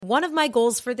one of my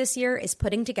goals for this year is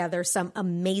putting together some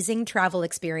amazing travel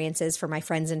experiences for my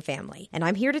friends and family. And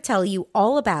I'm here to tell you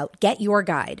all about Get Your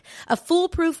Guide, a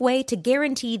foolproof way to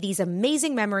guarantee these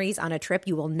amazing memories on a trip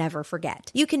you will never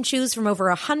forget. You can choose from over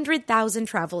 100,000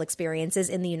 travel experiences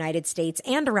in the United States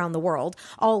and around the world,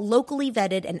 all locally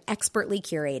vetted and expertly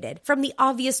curated. From the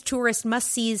obvious tourist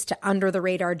must-sees to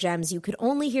under-the-radar gems you could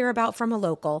only hear about from a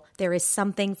local, there is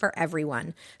something for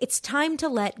everyone. It's time to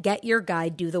let Get Your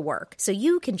Guide do the work, so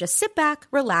you can just sit back,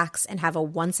 relax, and have a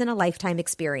once-in-a-lifetime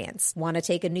experience. Want to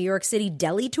take a New York City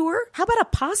deli tour? How about a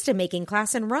pasta-making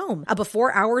class in Rome? A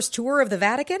before-hours tour of the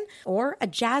Vatican? Or a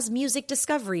jazz music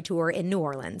discovery tour in New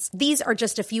Orleans? These are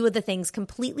just a few of the things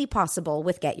completely possible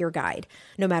with Get Your Guide.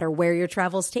 No matter where your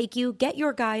travels take you, Get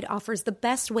Your Guide offers the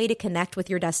best way to connect with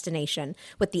your destination,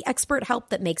 with the expert help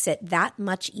that makes it that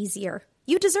much easier.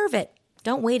 You deserve it.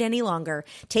 Don't wait any longer.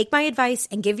 Take my advice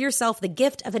and give yourself the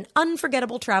gift of an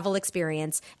unforgettable travel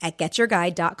experience at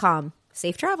getyourguide.com.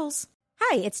 Safe travels.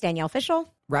 Hi, it's Danielle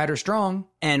Fishel, Ryder Strong,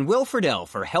 and Will Friedle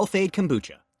for Health Aid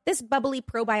Kombucha. This bubbly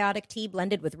probiotic tea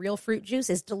blended with real fruit juice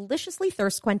is deliciously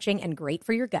thirst-quenching and great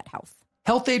for your gut health.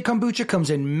 Health Aid Kombucha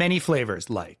comes in many flavors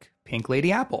like Pink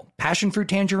Lady Apple, Passion Fruit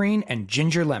Tangerine, and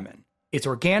Ginger Lemon. It's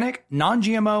organic,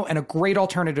 non-GMO, and a great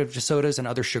alternative to sodas and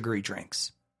other sugary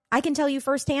drinks. I can tell you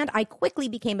firsthand, I quickly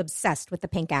became obsessed with the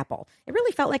pink apple. It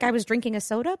really felt like I was drinking a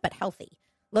soda, but healthy.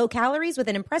 Low calories with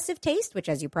an impressive taste, which,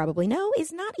 as you probably know,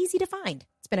 is not easy to find.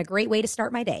 It's been a great way to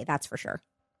start my day, that's for sure.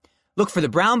 Look for the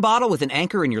brown bottle with an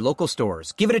anchor in your local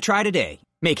stores. Give it a try today.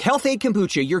 Make Health Aid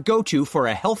Kombucha your go-to for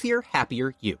a healthier,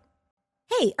 happier you.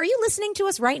 Hey, are you listening to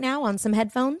us right now on some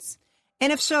headphones?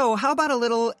 And if so, how about a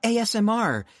little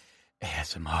ASMR?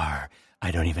 ASMR,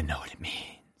 I don't even know what it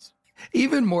means.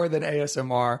 Even more than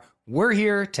ASMR, we're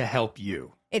here to help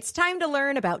you. It's time to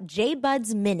learn about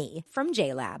J-Buds Mini from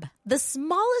JLab, the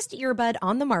smallest earbud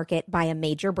on the market by a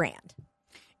major brand.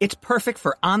 It's perfect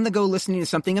for on-the-go listening to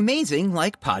something amazing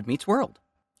like Pod Meets World.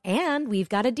 And we've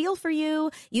got a deal for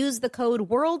you. Use the code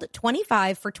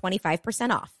WORLD25 for 25%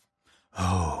 off.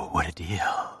 Oh, what a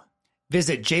deal.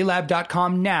 Visit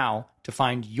jlab.com now to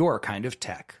find your kind of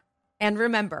tech. And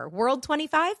remember,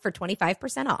 WORLD25 for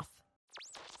 25% off.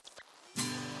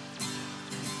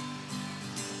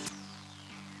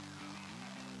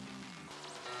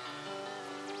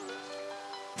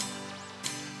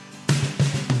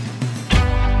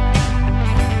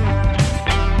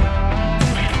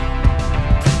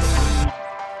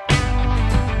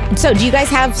 So do you guys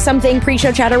have something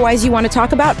pre-show chatter-wise you want to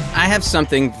talk about? I have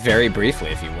something very briefly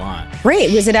if you want.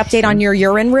 Great. Was it an update on your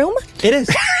urine room? It is.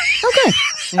 Okay.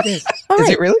 It is. All right.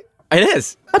 Is it really? It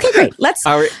is. Okay, great.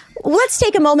 Let's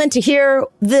take a moment to hear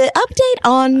the update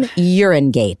on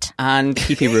Urinegate. On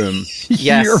Pee-Pee Room.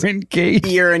 Yes. Urinegate.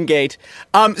 Urinegate.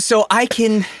 So I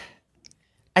can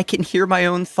hear my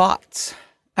own thoughts.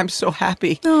 I'm so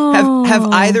happy. Have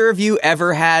either of you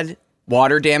ever had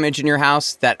water damage in your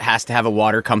house that has to have a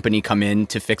water company come in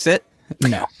to fix it?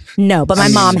 No, but my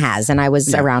mom has, and I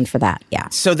was around for that. Yeah.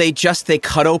 So they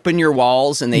cut open your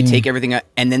walls and they take everything out,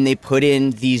 and then they put in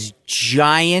these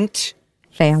giant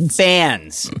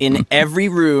fans in every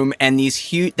room, and these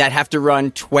huge that have to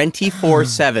run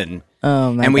 24/7.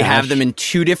 Oh my And we gosh. have them in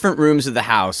two different rooms of the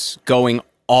house going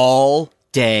all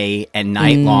day and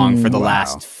night long for the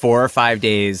last 4 or 5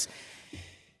 days.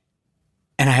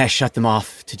 And I shut them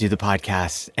off to do the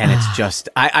podcast. And it's just,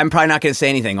 I'm probably not going to say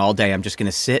anything all day. I'm just going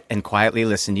to sit and quietly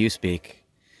listen to you speak.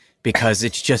 Because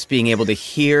it's just being able to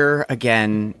hear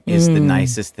again is the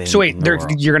nicest thing. So wait, in the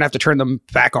world. you're going to have to turn them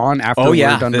back on after Oh we're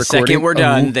yeah, done the recording? second we're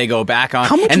done, they go back on.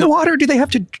 How much water do they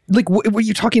have to, like, were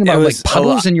you talking about, like,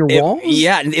 puddles in your walls?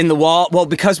 Yeah, in the wall. Well,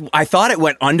 because I thought it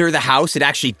went under the house, it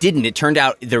actually didn't. It turned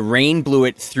out the rain blew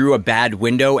it through a bad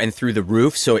window and through the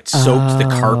roof, so it soaked the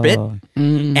carpet.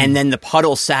 And then the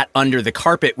puddle sat under the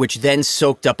carpet, which then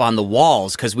soaked up on the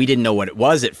walls because we didn't know what it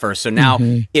was at first. So now,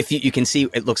 if you can see,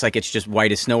 it looks like it's just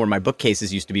white as snow where my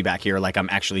bookcases used to be back here, like I'm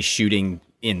actually shooting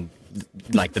in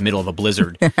like the middle of a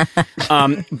blizzard.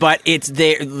 But it's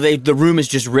the room is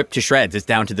just ripped to shreds. It's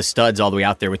down to the studs all the way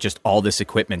out there with just all this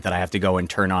equipment that I have to go and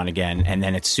turn on again. And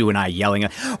then it's Sue and I yelling,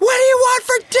 "What do you want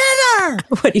for dinner?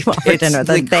 What do you want for dinner?"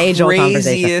 The age-old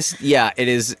conversation. craziest. Yeah, it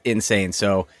is insane.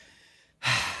 So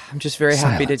I'm just very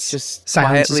happy to just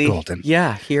Silence is quietly, golden.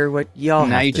 yeah, hear what y'all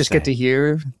Now have you to just say. get to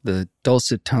hear the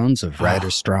dulcet tones of Ryder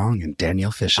Strong and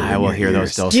Danielle Fisher. I will hear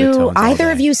those dulcet Do tones all either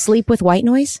day. of you sleep with white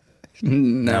noise?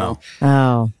 No.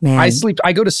 Oh, man.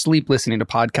 I go to sleep listening to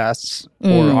podcasts or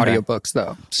audiobooks,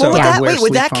 though. So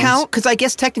would that count? Because I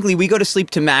guess technically we go to sleep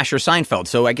to MASH or Seinfeld.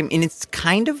 So and it's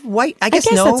kind of white. I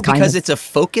guess no, because it's a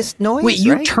focused noise. Wait,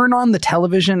 you turn on the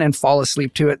television and fall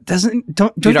asleep to it?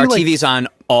 Dude, our TV's on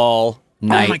all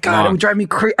night. Oh my God, long. it would drive me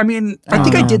crazy. I mean, I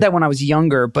think I did that when I was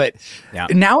younger, but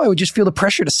now I would just feel the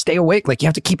pressure to stay awake. Like you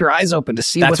have to keep your eyes open to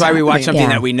see That's what's why happening. we watch something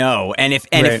that we know. And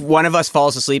if one of us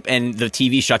falls asleep and the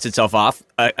TV shuts itself off,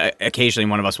 occasionally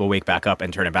one of us will wake back up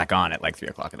and turn it back on at like 3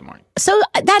 o'clock in the morning. So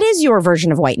that is your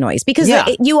version of white noise because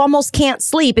you almost can't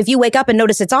sleep. If you wake up and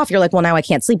notice it's off, you're like, well, now I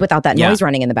can't sleep without that noise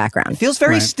running in the background. It feels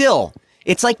very still.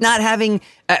 It's like not having,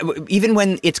 even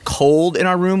when it's cold in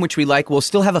our room, which we like, we'll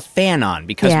still have a fan on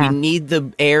because we need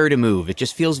the air to move. It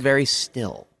just feels very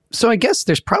still. So I guess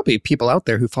there's probably people out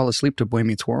there who fall asleep to Boy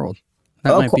Meets World.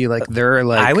 That might be like their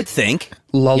I would think.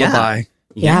 Lullaby.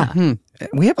 Yeah.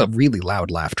 We have a really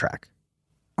loud laugh track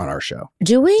on our show.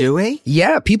 Do we? Do we?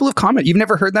 Yeah, people have commented. You've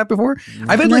never heard that before?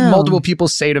 I've had like multiple people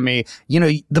say to me,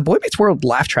 the Boy Meets World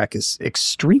laugh track is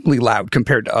extremely loud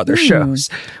compared to other shows.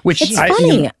 Which it's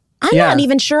funny. I'm not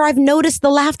even sure I've noticed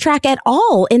the laugh track at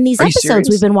all in these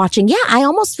episodes we've been watching. Yeah, I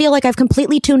almost feel like I've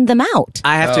completely tuned them out.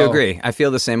 I have to agree. I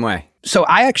feel the same way. So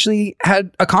I actually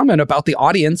had a comment about the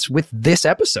audience with this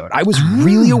episode. I was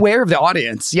really aware of the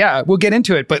audience. Yeah, we'll get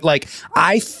into it. But like,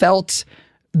 I felt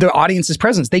the audience's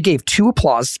presence. They gave 2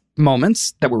 applause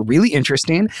moments that were really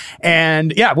interesting,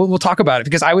 and we'll talk about it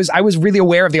because I was really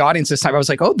aware of the audience this time. I was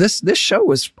like, oh, this show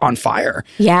was on fire.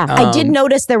 I did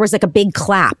notice there was like a big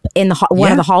clap in the one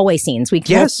of the hallway scenes.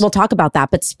 We'll talk about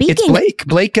that. But speaking, it's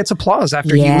Blake gets applause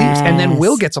after he leaves, and then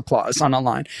Will gets applause on a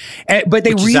line. But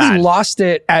they really lost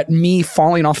it at me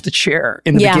falling off the chair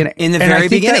in the beginning, in the very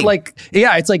beginning.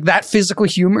 It's like that physical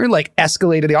humor like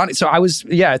escalated the audience. So I was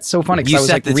it's so funny. You I was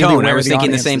set like the really tone. aware I was of the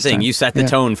thinking the audience same this thing. time. You set the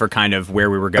tone for kind of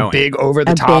where we were going. Big over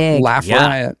the top laugh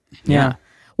riot. Yeah.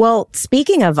 Well,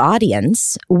 speaking of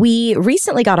audience, we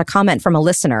recently got a comment from a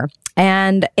listener,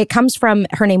 and it comes from,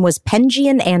 her name was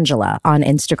Pengian Angela on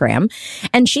Instagram,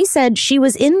 and she said she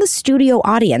was in the studio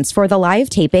audience for the live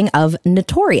taping of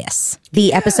Notorious,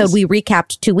 the episode we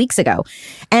recapped 2 weeks ago.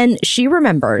 And she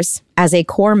remembers, as a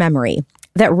core memory,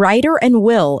 that Ryder and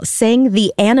Will sang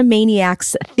the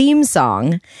Animaniacs theme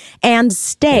song and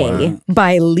Stay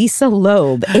by Lisa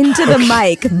Loeb into the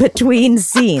mic between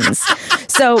scenes.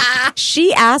 So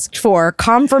she asked for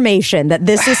confirmation that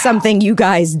this is something you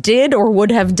guys did or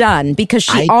would have done because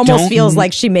she almost feels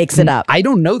like she makes it up. I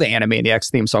don't know the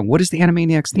Animaniacs theme song. What is the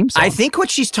Animaniacs theme song? I think what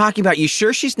she's talking about, you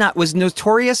sure she's not, was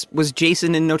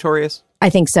Jason in Notorious? I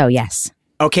think so, yes.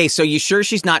 Okay, so you sure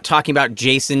she's not talking about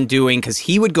Jason doing, because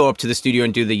he would go up to the studio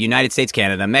and do the United States,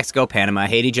 Canada, Mexico, Panama,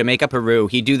 Haiti, Jamaica, Peru.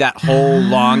 He'd do that whole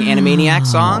long Animaniacs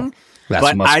song.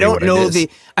 But I don't know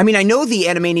I know the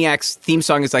Animaniacs theme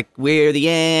song is like, we're the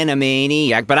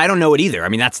Animaniac, but I don't know it either. I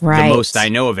mean, that's the most I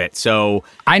know of it. So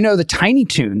I know the Tiny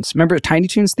Toons. Remember the Tiny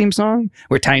Toons theme song?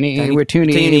 We're tiny, we're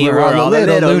toony, we're all the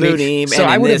little loony. So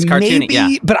I would have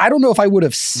but I don't know if I would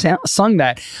have sung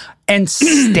that. And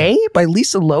Stay by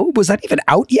Lisa Loeb, was that even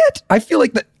out yet? I feel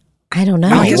like that. I don't know.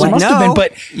 I guess it must have been,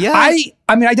 but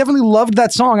I mean, I definitely loved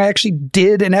that song. I actually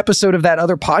did an episode of that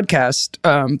other podcast,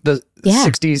 the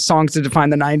 60s songs to define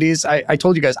the 90s. I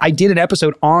told you guys, I did an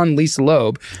episode on Lisa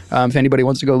Loeb. If anybody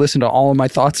wants to go listen to all of my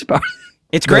thoughts about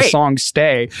it's great. The song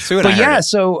Stay. But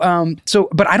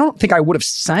but I don't think I would have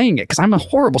sang it because I'm a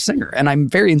horrible singer and I'm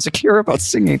very insecure about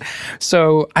singing.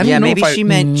 So I don't know maybe if she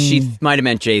might have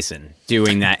meant Jason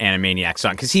doing that Animaniac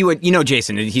song because he would,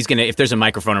 Jason, he's gonna, if there's a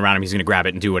microphone around him, he's gonna grab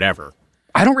it and do whatever.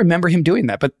 I don't remember him doing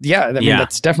that, but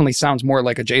that's definitely sounds more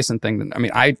like a Jason thing.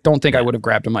 I don't think I would have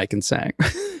grabbed a mic and sang.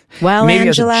 Well, maybe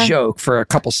Angela, as a joke for a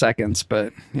couple seconds,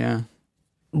 but yeah.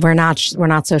 We're not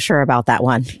so sure about that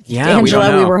one. Yeah,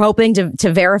 Angela, we were hoping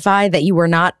to verify that you were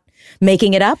not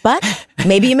making it up, but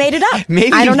maybe you made it up.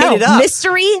 Maybe I don't you know. made it up.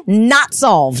 Mystery not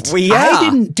solved.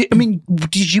 Well,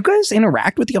 did you guys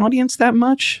interact with the audience that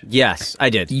much? Yes, I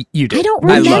did. You did. I don't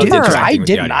remember. I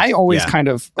didn't. I always I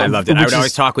loved it. I would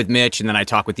always talk with Mitch, and then I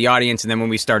talk with the audience, and then when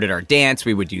we started our dance,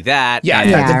 we would do that.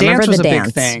 Yeah, the dance was a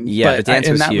big thing. Yeah, the dance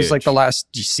was huge. And that was like the last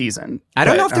season. I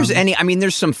don't know if there's any. I mean,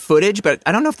 there's some footage, but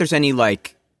I don't know if there's any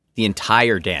like the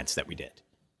entire dance that we did.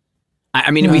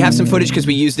 We have some footage because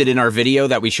we used it in our video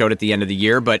that we showed at the end of the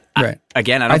year, but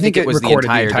again, I don't think it was the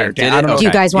entire dance. Do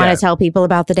you guys want to tell people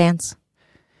about the dance?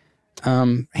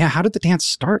 How did the dance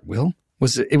start, Will?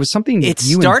 It was something it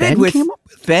you started and Ben with came up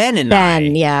with? Ben and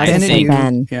Ben, I think.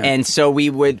 Ben. Yeah. And so we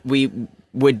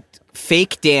would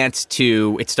fake dance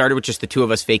to, it started with just the two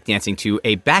of us fake dancing to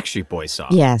a Backstreet Boys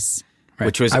song. Yes.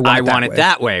 Which was I Want It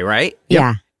That Way, right?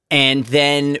 Yeah. And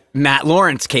then Matt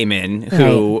Lawrence came in,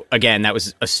 who, again, that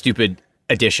was a stupid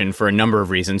addition for a number of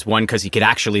reasons. One, because he could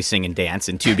actually sing and dance,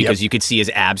 and two, because you could see his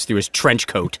abs through his trench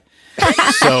coat.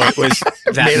 So it was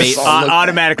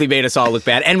automatically made us all look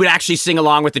bad, and would actually sing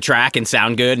along with the track and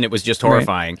sound good, and it was just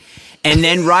horrifying. Right. And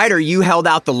then Ryder, you held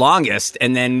out the longest,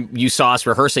 and then you saw us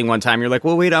rehearsing one time. You're like,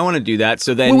 "Well, wait, I want to do that."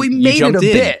 So then we made you jumped it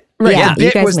a in. bit. Right. Yeah, the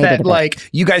bit was made that, like,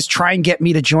 you guys try and get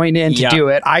me to join in to do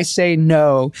it. I say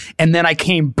no, and then I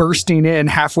came bursting in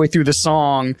halfway through the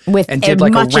song with and did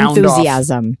like much a round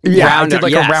enthusiasm. Off. Yeah, I did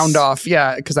like a round off.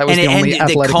 Yeah, because I was the only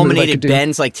athletic move I could do. And it culminated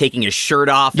Ben's like taking his shirt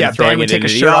off and throwing it into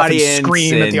the audience. And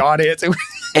scream at the audience.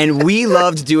 And we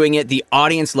loved doing it. The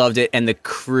audience loved it, and the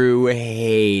crew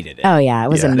hated it. Oh, yeah. It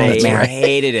was a nightmare. They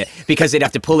hated it because they'd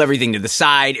have to pull everything to the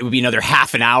side. It would be another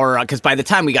half an hour because by the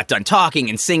time we got done talking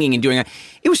and singing and doing it,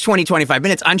 it was 20, 25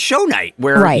 minutes on show night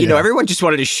where, everyone just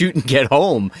wanted to shoot and get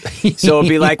home. So it'd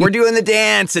be like, we're doing the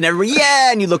dance, and everybody,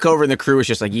 and you look over, and the crew was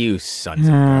just like, you sons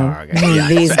of dog.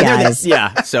 These guys.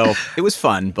 So it was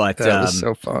fun, but... That was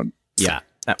so fun. Yeah,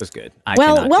 that was good.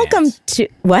 Welcome to...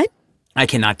 What? I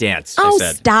cannot dance. Oh, I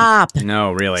said. Stop.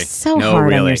 No, really. So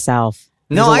hard on yourself.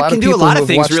 No, I can do a lot of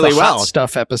things really well. Hot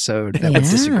Stuff episode. Yeah. I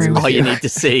disagree with all you need to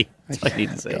see. That's all you need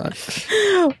to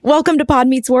see. Welcome to Pod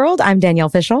Meets World. I'm Danielle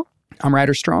Fishel. I'm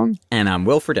Ryder Strong. And I'm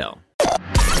Will Friedle.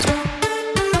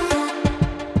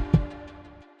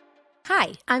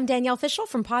 Hi, I'm Danielle Fishel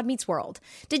from Pod Meets World.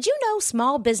 Did you know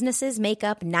small businesses make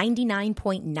up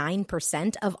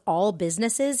 99.9% of all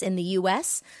businesses in the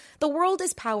U.S.? The world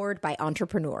is powered by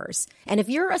entrepreneurs. And if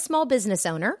you're a small business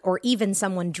owner or even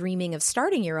someone dreaming of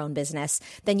starting your own business,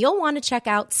 then you'll want to check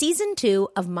out Season 2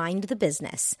 of Mind the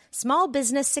Business, Small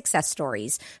Business Success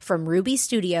Stories from Ruby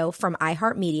Studio, from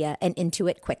iHeartMedia, and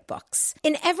Intuit QuickBooks.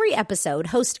 In every episode,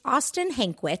 host Austin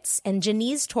Hankwitz and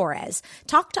Janice Torres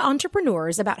talk to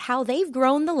entrepreneurs about how they've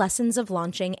grown the lessons of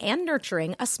launching and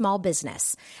nurturing a small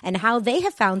business and how they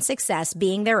have found success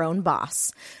being their own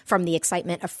boss. From the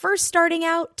excitement of first starting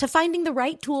out to finding the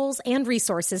right tools and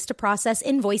resources to process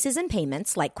invoices and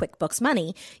payments like QuickBooks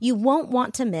Money, you won't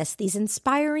want to miss these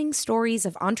inspiring stories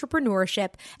of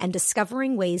entrepreneurship and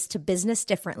discovering ways to business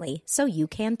differently so you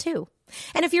can too.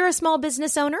 And if you're a small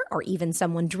business owner or even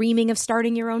someone dreaming of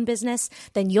starting your own business,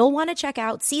 then you'll want to check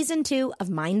out Season 2 of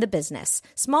Mind the Business,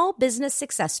 Small Business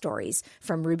Success Stories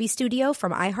from Ruby Studio,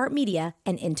 from iHeartMedia,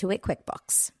 and Intuit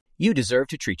QuickBooks. You deserve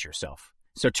to treat yourself.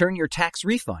 So turn your tax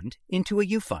refund into a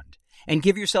U-Fund and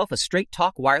give yourself a Straight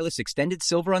Talk Wireless Extended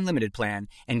Silver Unlimited plan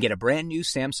and get a brand new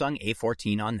Samsung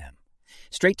A14 on them.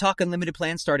 Straight Talk Unlimited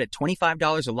plans start at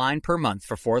 $25 a line per month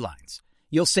for 4 lines.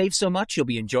 You'll save so much you'll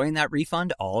be enjoying that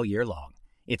refund all year long.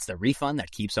 It's the refund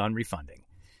that keeps on refunding.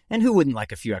 And who wouldn't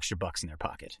like a few extra bucks in their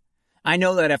pocket? I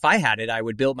know that if I had it, I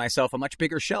would build myself a much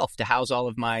bigger shelf to house all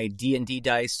of my D&D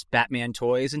dice, Batman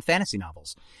toys, and fantasy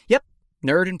novels. Yep,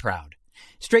 nerd and proud.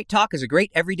 Straight Talk is a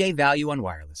great everyday value on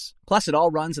wireless. Plus, it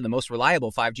all runs on the most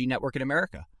reliable 5G network in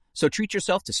America. So treat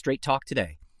yourself to Straight Talk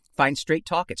today. Find Straight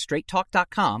Talk at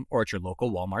straighttalk.com or at your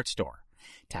local Walmart store.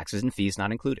 Taxes and fees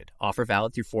not included. Offer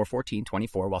valid through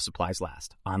 4/14/24 while supplies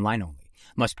last. Online only.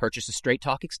 Must purchase a Straight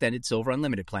Talk Extended Silver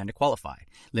Unlimited plan to qualify.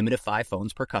 Limit of 5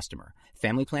 phones per customer.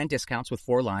 Family plan discounts with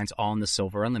 4 lines all in the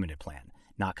Silver Unlimited plan.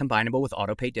 Not combinable with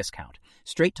autopay discount.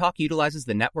 Straight Talk utilizes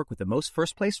the network with the most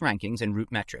first-place rankings and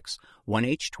route metrics.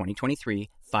 1H 2023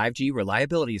 5G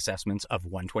reliability assessments of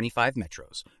 125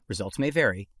 metros. Results may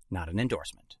vary. Not an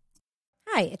endorsement.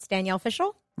 Hi, it's Danielle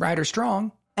Fishel. Ryder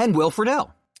Strong. And Will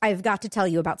Friedle. I've got to tell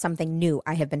you about something new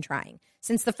I have been trying.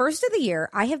 Since the first of the year,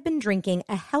 I have been drinking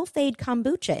a Health Aid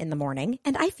kombucha in the morning,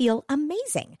 and I feel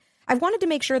amazing. I wanted to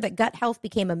make sure that gut health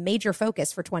became a major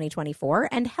focus for 2024,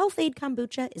 and Health Aid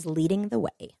kombucha is leading the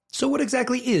way. So what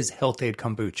exactly is Health Aid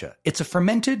kombucha? It's a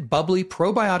fermented, bubbly,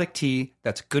 probiotic tea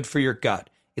that's good for your gut.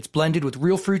 It's blended with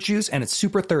real fruit juice, and it's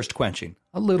super thirst quenching.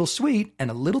 A little sweet and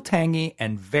a little tangy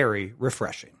and very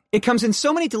refreshing. It comes in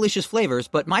so many delicious flavors,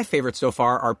 but my favorites so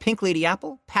far are Pink Lady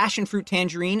Apple, Passion Fruit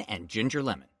Tangerine, and Ginger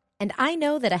Lemon. And I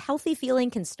know that a healthy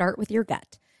feeling can start with your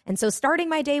gut. And so starting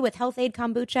my day with Health Aid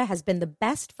kombucha has been the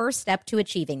best first step to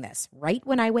achieving this, right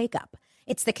when I wake up.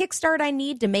 It's the kickstart I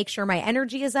need to make sure my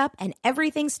energy is up and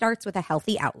everything starts with a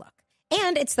healthy outlook.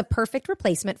 And it's the perfect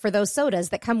replacement for those sodas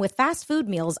that come with fast food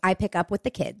meals I pick up with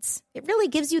the kids. It really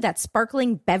gives you that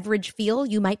sparkling beverage feel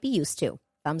you might be used to.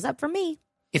 Thumbs up from me.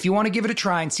 If you want to give it a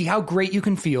try and see how great you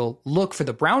can feel, look for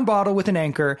the brown bottle with an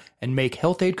anchor and make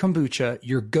Health Aid kombucha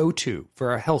your go-to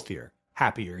for a healthier,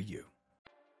 happier you.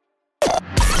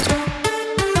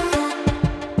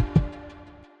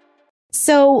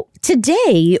 So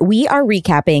today we are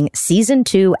recapping season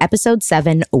 2, episode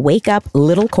 7, Wake Up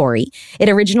Little Cory. It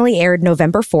originally aired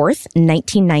November 4th,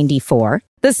 1994.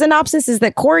 The synopsis is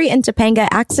that Cory and Topanga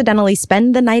accidentally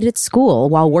spend the night at school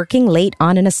while working late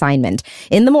on an assignment.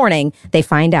 In the morning, they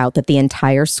find out that the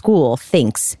entire school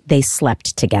thinks they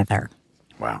slept together.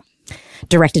 Wow.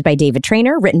 Directed by David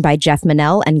Traynor, written by Jeff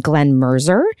Manel and Glenn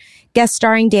Merzer. Guest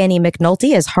starring Danny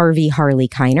McNulty as Harvey Harley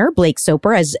Kiner, Blake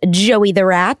Soper as Joey the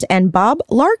Rat, and Bob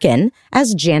Larkin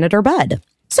as Janitor Bud.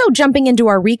 So jumping into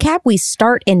our recap, we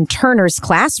start in Turner's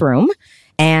classroom.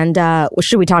 And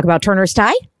should we talk about Turner's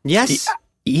tie? Yes.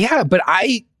 Yeah, but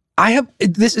I have,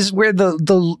 this is where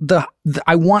the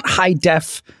I want high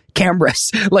def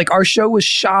cameras. Like, our show was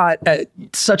shot at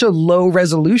such a low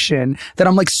resolution that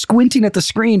I'm like squinting at the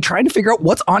screen trying to figure out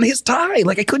what's on his tie.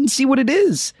 Like, I couldn't see what it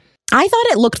is. I thought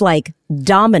it looked like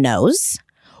dominoes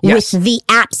with the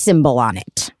 @ symbol on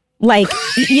it. Like,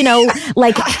 you know,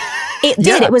 like it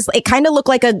did. Yeah. It kind of looked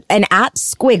like an @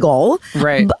 squiggle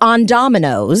on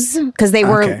dominoes because they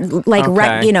were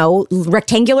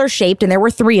rectangular shaped and there were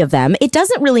 3 of them. It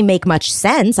doesn't really make much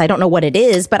sense. I don't know what it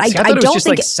is, but I thought don't it was just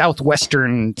think like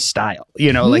Southwestern style,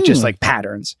 you know, like just like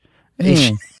patterns.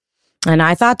 And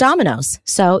I thought dominoes.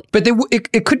 So, but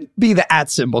it could be the @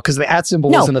 symbol because the @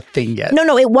 symbol wasn't a thing yet.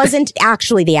 No, it wasn't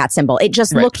actually the @ symbol. It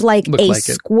just looked like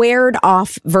squared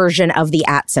off version of the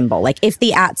 @ symbol. Like if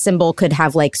the @ symbol could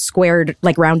have like squared,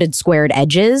 like rounded squared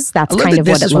edges, that's kind of what it looked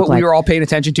like. This is what we were all paying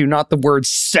attention to, not the word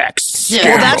sex.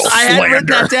 Well, I had written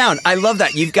that down. I love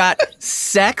that. You've got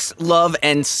sex, love,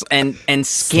 and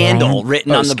scandal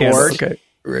written on the board. Okay.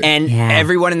 Right. And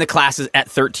everyone in the class at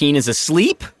 13 is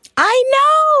asleep. I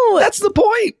know. That's the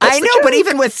point. I know, but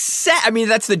even with sex, I mean,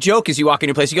 that's the joke is you walk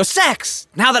into a place, you go, sex.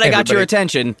 Now that I got your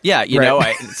attention. Yeah, you know,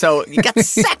 so you got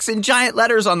sex in giant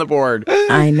letters on the board.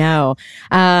 I know.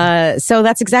 So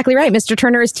that's exactly right. Mr.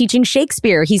 Turner is teaching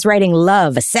Shakespeare. He's writing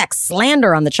love, sex,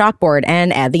 slander on the chalkboard,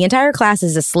 and the entire class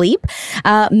is asleep.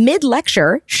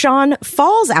 Mid-lecture, Sean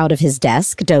falls out of his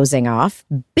desk, dozing off.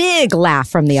 Big laugh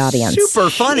from the audience. Super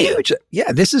funny. Huge.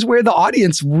 Yeah, this is where the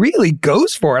audience really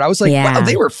goes for it. I was like, wow,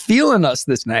 they were feeling us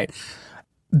this night.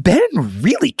 Ben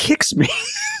really kicks me.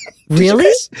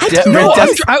 Really?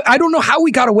 I don't know how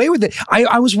we got away with it.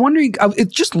 I was wondering, it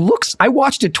just looks, I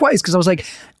watched it twice because I was like,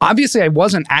 obviously I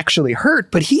wasn't actually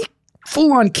hurt, but he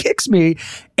full on kicks me.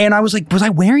 And I was like, was I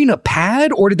wearing a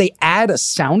pad or did they add a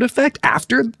sound effect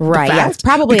after the fact? Yeah, it's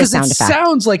probably a sound effect. Because it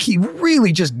sounds like he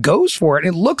really just goes for it.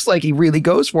 It looks like he really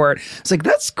goes for it. It's like,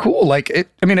 that's cool. Like,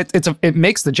 it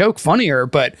makes the joke funnier,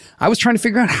 but I was trying to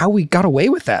figure out how we got away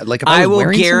with that. Like, if I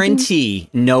will guarantee,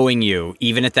 knowing you,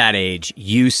 even at that age,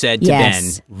 you said to Ben,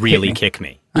 really kick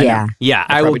me. Yeah. Yeah,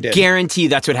 I will guarantee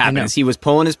that's what happened. He was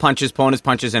pulling his punches,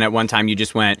 and at one time you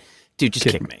just went, dude, just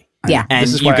kick me. Yeah, and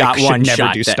this is you why got I one never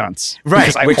shot do stunts, right?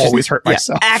 Because I always hurt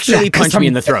myself. Actually, punch me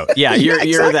in the throat. Yeah,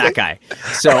 you're that guy.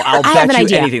 So I'll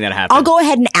bet you anything that happens. I'll go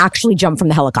ahead and actually jump from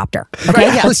the helicopter.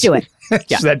 Okay, let's do it.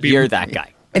 Yeah, you're that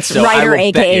guy. It's so Ryder,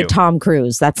 aka Tom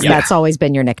Cruise. That's always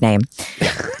been your nickname.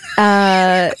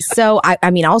 So I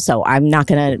mean, also, I'm not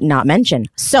going to not mention.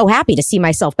 So happy to see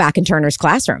myself back in Turner's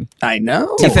classroom. I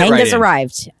know. Topanga's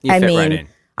arrived. I mean,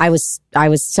 I was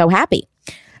so happy.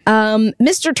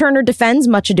 Mr. Turner defends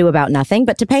Much Ado About Nothing,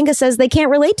 but Topanga says they can't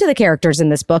relate to the characters in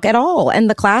this book at all, and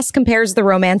the class compares the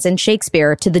romance in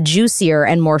Shakespeare to the juicier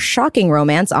and more shocking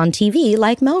romance on TV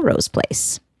like Melrose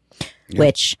Place. Yeah.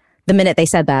 Which, the minute they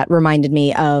said that, reminded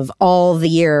me of all the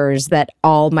years that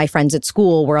all my friends at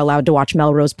school were allowed to watch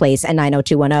Melrose Place and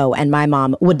 90210, and my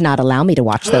mom would not allow me to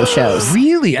watch those shows.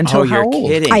 Really? Until how old?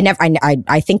 Kidding.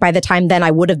 I think by the time then I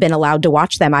would have been allowed to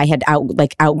watch them. I had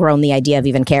outgrown the idea of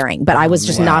even caring, but I was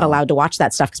just not allowed to watch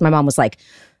that stuff because my mom was like,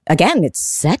 again, it's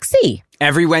sexy.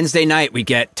 Every Wednesday night, we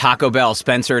get Taco Bell.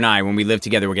 Spencer and I, when we lived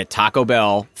together, we get Taco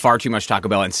Bell, far too much Taco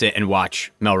Bell, and sit and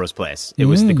watch Melrose Place. It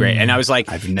was the great. And I was like,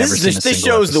 this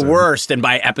show's the worst. And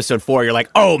by episode 4, you're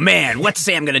like, oh man, what's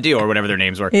Sam going to do? Or whatever their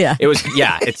names were. Yeah. It was,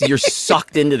 you're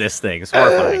sucked into this thing. It's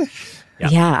horrifying.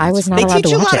 Yeah, I was not allowed to watch it. They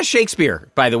teach a lot of Shakespeare,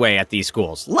 by the way, at these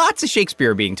schools. Lots of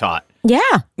Shakespeare being taught. Yeah.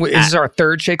 Wait, is this our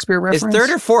third Shakespeare reference? It's third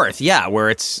or fourth,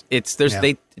 where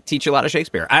they teach a lot of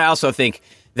Shakespeare. I also think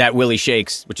that Willie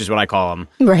Shakes, which is what I call him,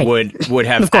 would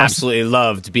have absolutely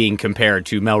loved being compared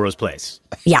to Melrose Place.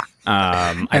 Yeah.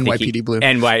 NYPD Blue.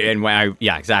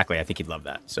 Yeah, exactly. I think he'd love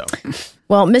that. So,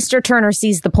 well, Mr. Turner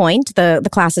sees the point, the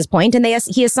class's point, and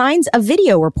he assigns a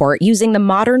video report using the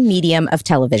modern medium of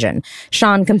television.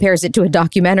 Sean compares it to a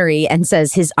documentary and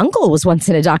says his uncle was once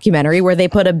in a documentary where they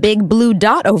put a big blue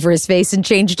dot over his face and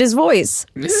changed his voice.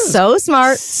 So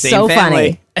smart, so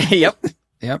family. funny.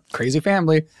 Yep. Crazy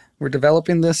family. We're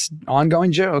developing this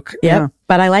ongoing joke. Yep.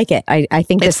 But I like it. I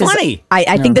think It's this funny. is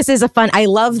I think this is a fun. I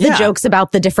love the Yeah. jokes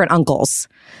about the different uncles.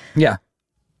 Yeah.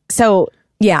 So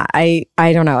yeah, I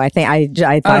don't know. I think I thought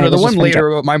I it don't know, the was one just a later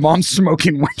joke. about my mom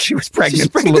smoking when she was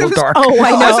pregnant. Was a little dark. Oh,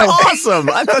 I know. That's awesome.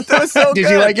 I thought that was so Did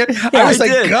good. you like it? I was I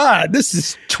like, did. God, this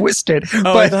is twisted.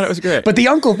 Oh, I thought it was great. But the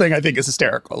uncle thing, I think, is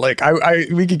hysterical. Like,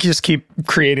 we could just keep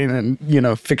creating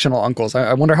and fictional uncles.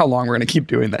 I wonder how long we're going to keep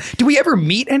doing that. Do we ever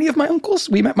meet any of my uncles?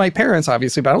 We met my parents,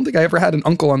 obviously, but I don't think I ever had an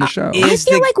uncle on the show. I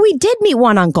feel like we did meet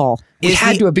one uncle. Is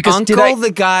had the to have, because uncle did I- the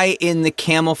guy in the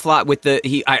camouflage with the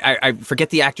I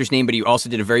forget the actor's name, but he also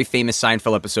did a very famous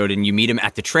Seinfeld episode, and you meet him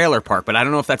at the trailer park. But I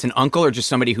don't know if that's an uncle or just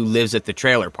somebody who lives at the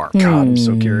trailer park. God, I'm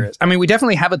so curious. I mean, we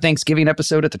definitely have a Thanksgiving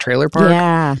episode at the trailer park.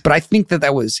 Yeah. But I think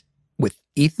that was with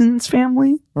Ethan's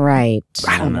family. Right.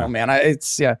 I don't know, man.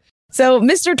 Yeah. So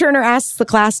Mr. Turner asks the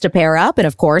class to pair up, and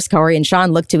of course, Cory and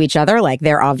Sean look to each other like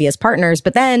they're obvious partners,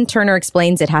 but then Turner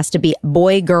explains it has to be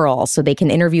boy-girl so they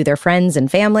can interview their friends and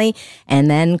family,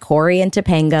 and then Cory and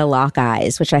Topanga lock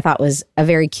eyes, which I thought was a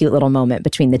very cute little moment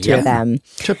between the two of them.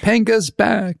 Topanga's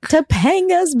back.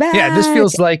 Topanga's back! Yeah, this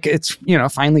feels like it's,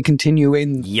 finally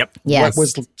continuing Yep. Yes. what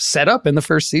was set up in the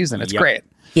first season. It's Yep. great.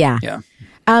 Yeah. Yeah.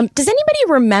 Does anybody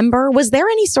remember, was there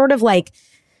any sort of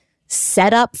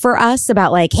setup for us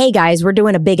about hey guys, we're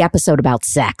doing a big episode about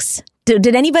sex? Do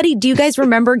you guys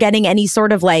remember getting any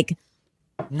sort of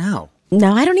No.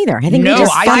 No, I don't either. I think No, we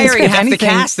just I find think Firing if half anything- the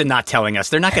cast and not telling us.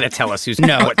 They're not going to tell us who's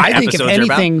No, what I think if episodes are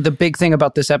about. anything, the big thing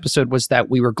about this episode was that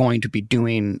we were going to be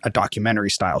doing a documentary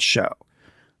style show.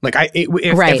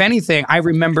 If anything, I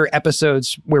remember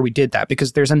episodes where we did that,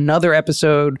 because there's another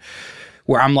episode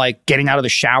where I'm getting out of the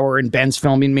shower and Ben's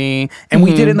filming me. And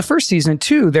we did it in the first season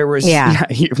too. There was,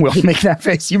 we'll make that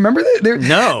face. You remember that?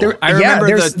 No, I remember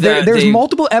there's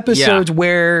multiple episodes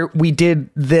where we did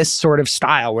this sort of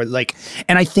style where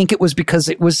and I think it was because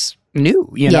it was new,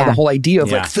 the whole idea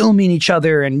of filming each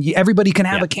other and everybody can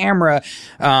have a camera.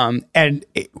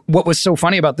 What was so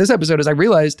funny about this episode is I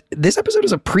realized this episode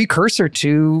is a precursor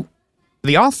to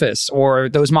The Office or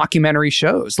those mockumentary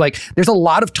shows. There's a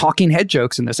lot of talking head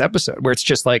jokes in this episode where it's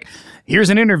just here's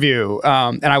an interview.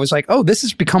 And I was like, oh, this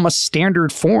has become a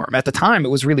standard form. At the time, it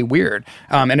was really weird.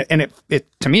 And it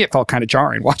to me, it felt kind of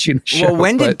jarring watching the show. Well,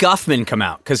 when did Guffman come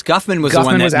out? Because Guffman was the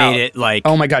one that made it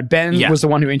oh my God, Ben was the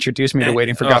one who introduced me to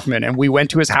Waiting for Guffman. And we went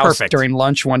to his house during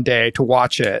lunch one day to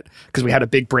watch it because we had a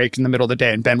big break in the middle of the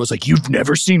day. And Ben was like, you've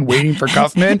never seen Waiting for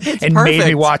Guffman? And made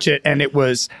me watch it. And it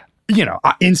was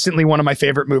instantly one of my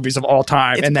favorite movies of all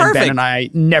time. It's and then perfect. Ben and I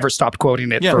never stopped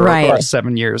quoting it for all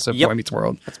 7 years of Boy Meets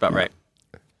World. That's about right.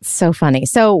 So funny.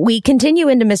 So we continue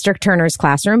into Mr. Turner's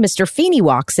classroom. Mr. Feeney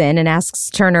walks in and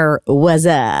asks Turner, "What's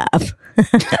up?"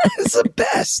 It's the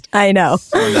best. I know.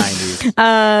 So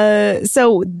 90s.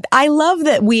 So I love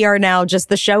that we are now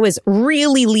the show is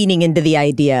really leaning into the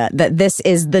idea that this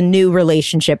is the new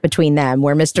relationship between them,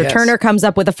 where Mr. Turner comes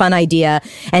up with a fun idea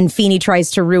and Feeney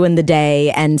tries to ruin the day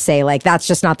and say that's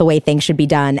just not the way things should be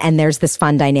done. And there's this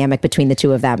fun dynamic between the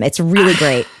two of them. It's really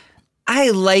great.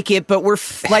 I like it, but we're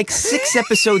 6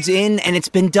 episodes in, and it's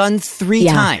been done 3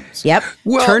 times. Yep.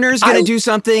 Well, Turner's going to do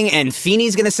something, and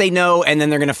Feeney's going to say no, and then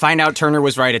they're going to find out Turner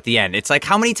was right at the end. It's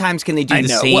how many times can they do the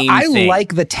same I thing?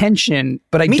 like the tension,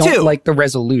 but I Me don't too. like the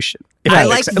resolution. I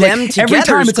like them together. Every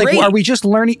time it's great. are we just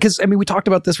learning? Because we talked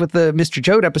about this with the Mr.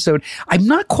 Jode episode. I'm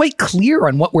not quite clear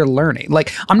on what we're learning.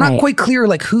 I'm not quite clear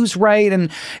who's right, and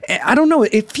I don't know.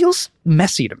 It feels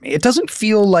messy to me. It doesn't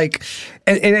feel like,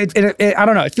 I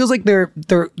don't know. It feels like they're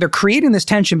creating this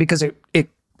tension because it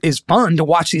is fun to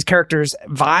watch these characters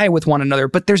vie with one another,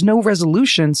 but there's no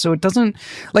resolution. So it doesn't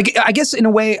I guess in a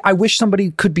way, I wish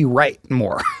somebody could be right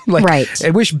more. Right.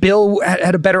 I wish Bill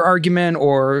had a better argument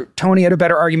or Tony had a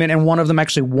better argument and one of them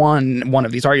actually won one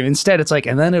of these arguments. Instead, it's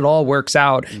and then it all works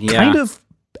out kind of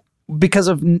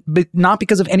not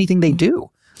because of anything they do.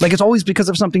 It's always because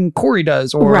of something Cory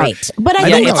does or right. But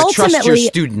I think it's ultimately trust your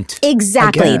student.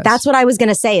 Exactly. That's what I was going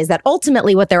to say, is that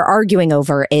ultimately what they're arguing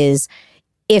over is,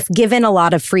 if given a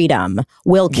lot of freedom,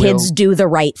 will kids do the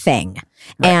right thing?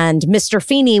 Right. And Mr.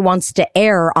 Feeney wants to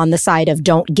err on the side of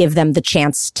don't give them the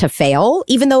chance to fail,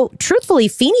 even though, truthfully,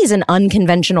 Feeney's an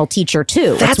unconventional teacher,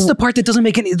 too. That's the part that doesn't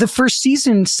make any... The first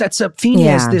season sets up Feeney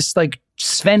as this,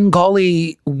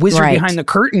 Svengali wizard behind the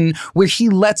curtain, where he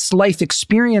lets life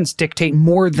experience dictate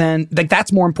more than...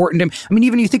 that's more important to him.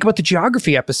 Even you think about the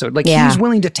geography episode. He's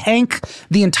willing to tank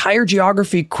the entire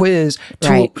geography quiz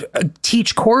to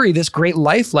teach Cory this great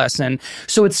life lesson.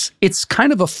 So it's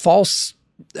kind of a false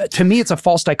to me, it's a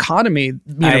false dichotomy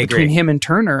between him and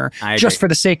Turner, just for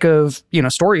the sake of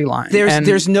storyline.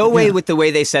 There's no way with the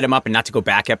way they set him up, and not to go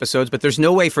back episodes, but there's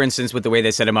no way, for instance, with the way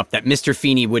they set him up, that Mr.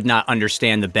 Feeney would not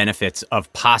understand the benefits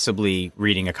of possibly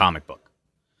reading a comic book.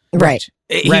 Right.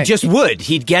 He just would.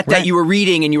 He'd get that you were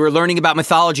reading and you were learning about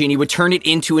mythology, and he would turn it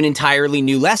into an entirely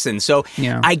new lesson. So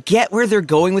I get where they're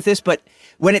going with this, but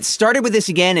when it started with this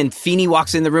again and Feeney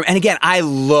walks in the room, and again, I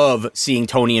love seeing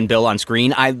Tony and Bill on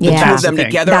screen. The two of them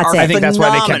together are I think phenomenal. that's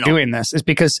why they kept doing this, is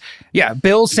because,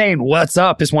 Bill saying "What's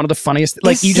up" is one of the funniest.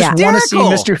 Like, you just want to see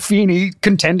Mr. Feeney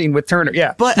contending with Turner.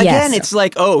 Yeah, but again, it's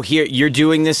like, oh, here you're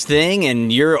doing this thing,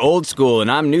 and you're old school,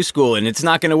 and I'm new school, and it's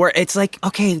not going to work. It's like,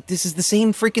 okay, this is the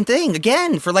same freaking thing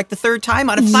again for like the third time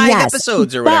out of 5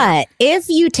 episodes or whatever. But if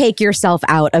you take yourself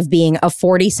out of being a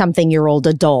 40-something-year-old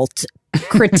adult,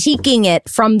 critiquing it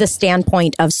from the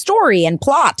standpoint of story and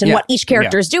plot and what each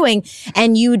character is doing,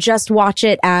 and you just watch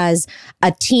it as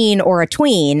a teen or a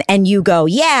tween, and you go,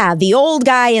 the old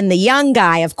guy and the young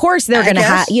guy, of course they're going to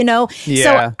have,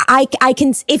 So I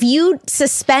can, if you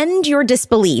suspend your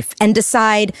disbelief and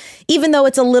decide, even though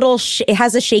it's a little, it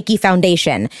has a shaky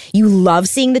foundation, you love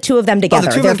seeing the two of them together.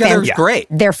 The two of them together is great.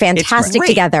 They're fantastic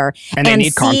together, and they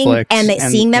need conflict, and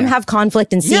seeing them have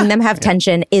conflict and seeing them have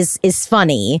tension is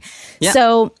funny. Yeah.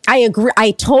 So I agree. I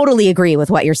totally agree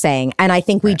with what you're saying. And I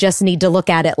think we just need to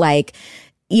look at it like,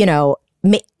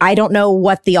 I don't know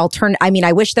what the alternative. I mean,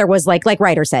 I wish there was like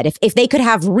Ryder said, if they could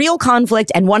have real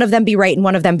conflict and one of them be right and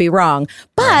one of them be wrong.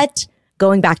 But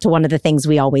going back to one of the things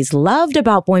we always loved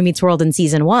about Boy Meets World in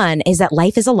season 1 is that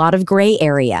life is a lot of gray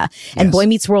area. And Boy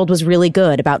Meets World was really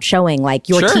good about showing like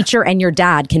your teacher and your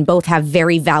dad can both have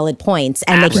very valid points,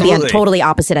 and they can be on totally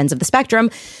opposite ends of the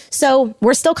spectrum. So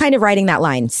we're still kind of riding that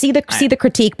line. See the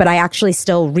critique, but I actually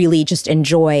still really just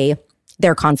enjoy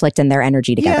their conflict and their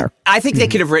energy together. I think they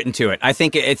could have written to it. I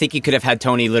think you could have had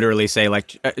Tony literally say,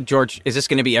 like, George, is this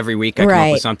going to be every week I come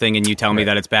up with something and you tell me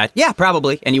that it's bad? Yeah,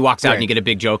 probably. And he walks out and you get a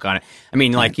big joke on it. I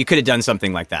mean, like, you could have done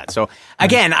something like that. So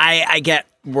again, I get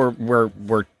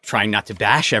we're trying not to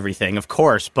bash everything, of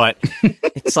course, but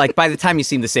it's like by the time you've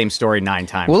seen the same story 9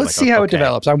 times. Well, let's see how it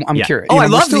develops. I'm curious. Oh, I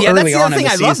love that's the other thing.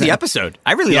 I love the episode.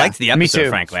 I really liked the episode,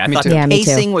 frankly. I thought the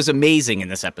pacing was amazing in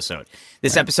this episode.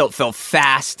 This episode felt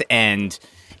fast and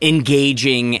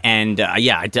engaging, and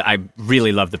I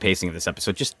really love the pacing of this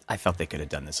episode. Just I felt they could have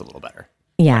done this a little better.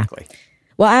 Yeah. Frankly.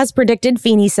 Well, as predicted,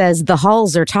 Feeney says the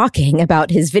Halls are talking about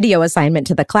his video assignment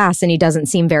to the class, and he doesn't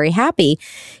seem very happy.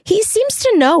 He seems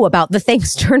to know about the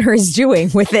things Turner is doing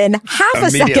within half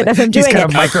a second of him doing He's got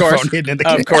it. a microphone hidden in the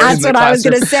That's what I was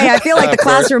going to say. I feel like the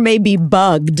classroom may be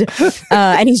bugged,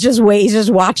 and he's just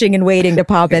watching and waiting to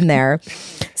pop in there.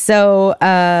 So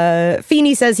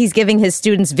Feeney says he's giving his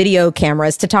students video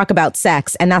cameras to talk about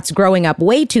sex, and that's growing up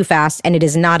way too fast, and it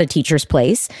is not a teacher's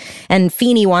place. And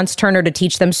Feeney wants Turner to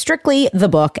teach them strictly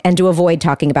the book and to avoid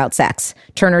talking about sex.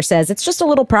 Turner says it's just a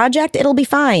little project, it'll be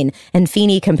fine. And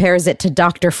Feeney compares it to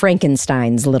Dr.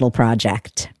 Frankenstein's little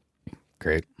project.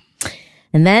 Great.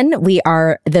 And then we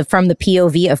are from the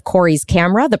POV of Cory's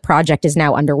camera. The project is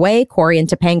now underway. Cory and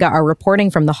Topanga are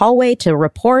reporting from the hallway to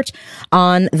report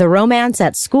on the romance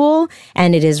at school.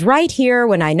 And it is right here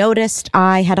when I noticed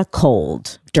I had a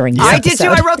cold during the episode. I did too.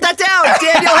 I wrote that down.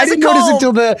 Danielle has I didn't notice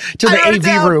until the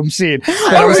AV room scene.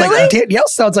 But I was like, Danielle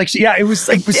sounds like it was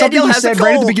like something you said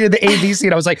right at the beginning of the AV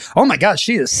scene. I was like, oh my gosh,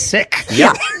 she is sick.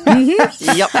 Yep.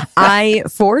 Yep. I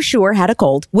for sure had a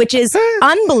cold, which is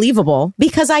unbelievable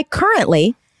because I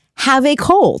currently have a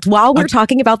cold while we're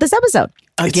talking about this episode.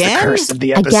 Again? It's the curse of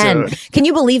the episode. Again. Can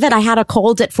you believe it? I had a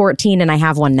cold at 14 and I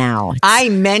have one now. I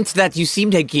meant that you seem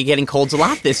to be getting colds a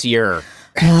lot this year.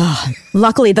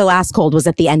 Luckily, the last cold was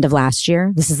at the end of last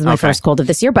year. This is my first cold of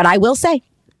this year, but I will say,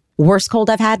 worst cold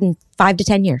I've had in 5 to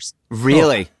 10 years.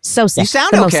 Really? So sick. You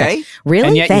sound okay. Really?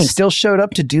 And yet Thanks. you still showed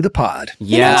up to do the pod.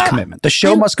 Yeah. That's commitment. The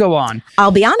show must go on.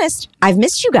 I'll be honest. I've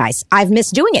missed you guys. I've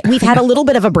missed doing it. We've had a little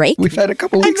bit of a break. We've had a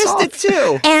couple weeks off. I missed it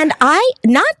too. And I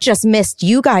not just missed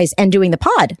you guys and doing the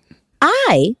pod.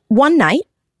 I, one night,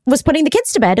 was putting the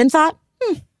kids to bed and thought,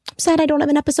 sad I don't have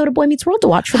an episode of Boy Meets World to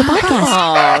watch for the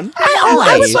podcast.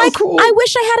 I was like, cool. I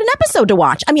wish I had an episode to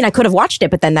watch. I mean, I could have watched it,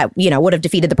 but then that, would have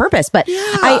defeated the purpose. But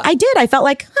I did. I felt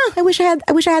like, I wish I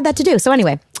had that to do. So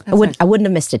anyway, I wouldn't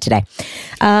have missed it today.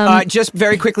 Just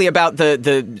very quickly about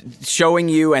the showing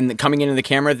you and coming into the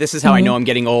camera. This is how I know I'm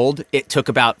getting old. It took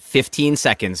about 15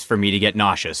 seconds for me to get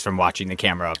nauseous from watching the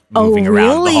camera moving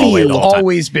around the hallway the whole time.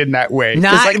 Always been that way. When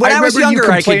I was younger,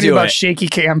 I could do about it. shaky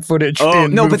cam footage. Oh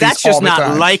in no, but that's just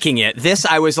not like liking it. This,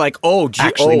 I was like,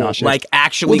 actually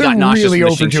got nauseous really from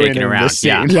the machine overdoing shaking it in around. this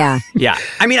scene. Yeah.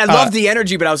 I mean, I loved the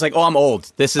energy, but I was like, I'm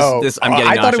old. This is this. I'm getting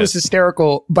nauseous. I thought it was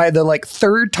hysterical. By the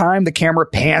third time the camera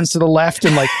pans to the left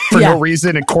and for no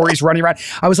reason, and Cory's running around.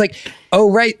 I was like,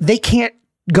 oh right, they can't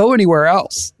go anywhere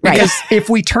else because if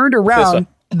we turned around,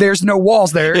 there's no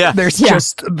walls there. Yeah. There's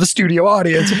just the studio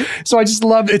audience. So I just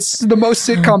love it's the most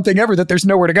sitcom thing ever that there's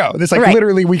nowhere to go. It's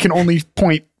literally we can only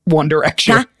point one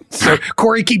direction. So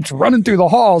Cory keeps running through the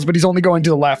halls, but he's only going to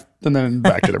the left and then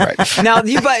back to the right. Now, do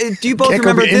you both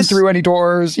remember this? Through any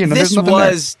doors? This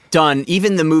was done.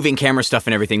 Even the moving camera stuff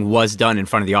and everything was done in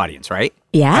front of the audience, right?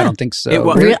 Yeah, I don't think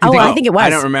so. I think it was. I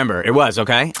don't remember. It was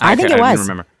okay. I think it was. I don't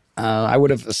remember. I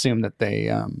would have assumed that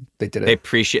they did it.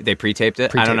 They pre-taped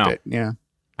it. I don't know. It, yeah.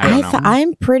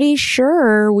 I'm pretty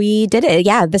sure we did it.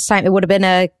 Yeah, this time it would have been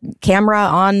a camera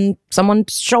on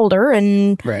someone's shoulder,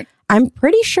 and I'm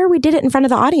pretty sure we did it in front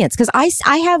of the audience because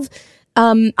I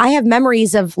have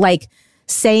memories of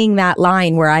saying that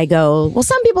line where I go, well,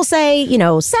 some people say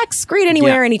sex great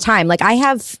anywhere, anytime. I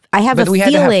have but a we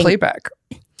feeling. had to have playback.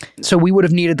 So we would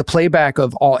have needed the playback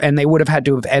of all, and they would have had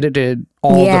to have edited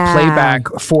all the playback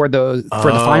for the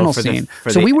final scene.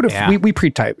 We would have we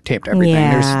pre-taped everything.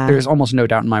 Yeah. There's almost no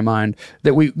doubt in my mind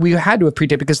that we had to have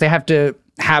pre-taped because they have to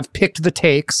have picked the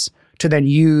takes to then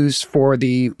use for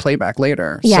the playback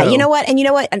later. Yeah, so. you know what?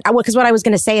 Because what I was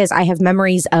going to say is I have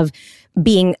memories of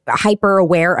being hyper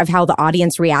aware of how the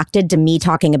audience reacted to me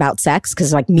talking about sex,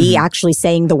 because me actually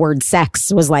saying the word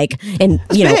sex was a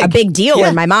big deal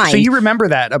in my mind. So you remember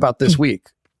that about this week?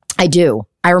 I do.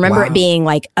 I remember it being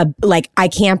I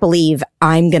can't believe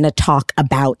I'm going to talk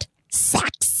about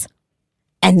sex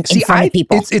and in front of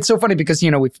people. It's so funny because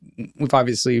we've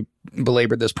obviously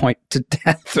belabored this point to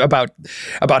death about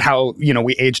how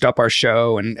we aged up our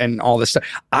show and all this stuff.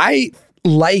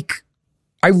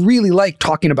 I really like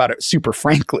talking about it super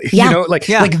frankly.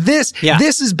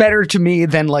 This is better to me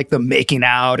than the making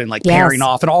out and pairing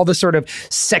off and all the sort of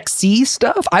sexy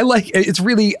stuff. I like it's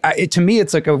really to me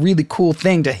it's a really cool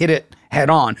thing to hit it head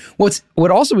on.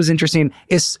 What also was interesting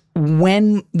is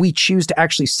when we choose to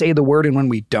actually say the word and when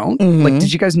we don't.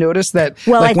 Did you guys notice that?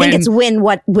 Well, I think it's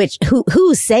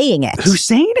who's saying it. Who's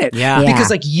saying it? Yeah.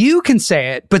 Because you can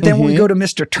say it, but then when we go to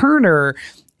Mr. Turner,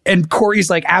 and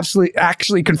Cory's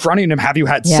actually confronting him, have you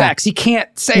had sex? He can't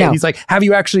say it. He's like, have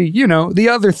you actually, the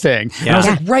other thing? Yeah. And I was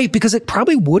like, right, because it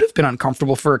probably would have been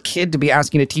uncomfortable for a kid to be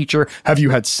asking a teacher, have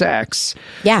you had sex?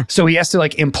 Yeah. So he has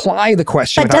to imply the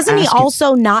question. But doesn't he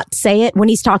also not say it when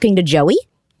he's talking to Joey?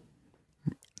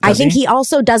 I think he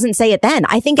also doesn't say it then.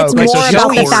 I think it's more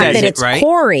about the fact that it's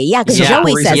Cory. Yeah, because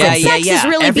Joey says it. Sex is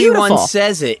really beautiful. Everyone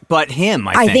says it, but him,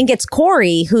 I think. I think it's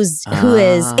Cory who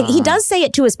is. He does say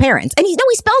it to his parents. And he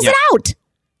spells it out.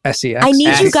 S-E-X. I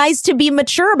need you guys to be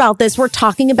mature about this. We're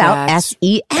talking about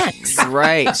S-E-X.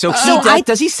 Right. So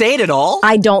does he say it at all?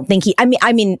 I don't think he.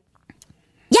 I mean.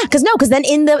 Yeah, because then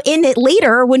in it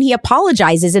later when he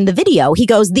apologizes in the video, he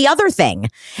goes the other thing,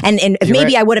 and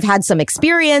maybe I would have had some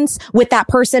experience with that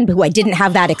person who I didn't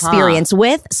have that experience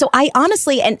with. So I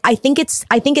honestly, and I think it's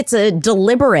a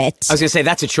deliberate. I was gonna say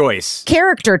that's a choice,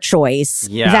 character choice.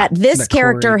 Yeah, that this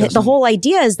character, the whole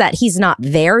idea is that he's not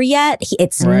there yet.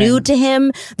 It's new to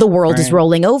him. The world is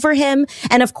rolling over him,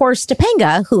 and of course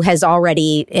Topanga, who has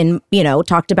already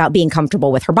talked about being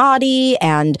comfortable with her body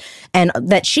and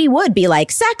that she would be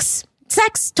like.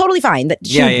 Sex, totally fine. That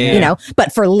she,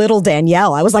 but for little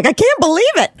Danielle, I was like, I can't believe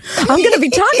it. I'm going to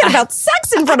be talking about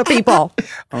sex in front of people.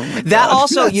 That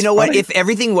also, what? If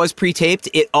everything was pre-taped,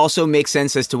 it also makes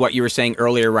sense as to what you were saying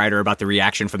earlier, Ryder, about the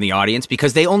reaction from the audience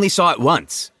because they only saw it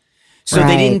once. So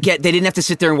they didn't have to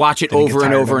sit there and watch it over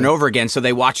and over and over again. So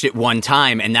they watched it one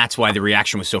time, and that's why the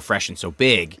reaction was so fresh and so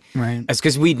big. Right. That's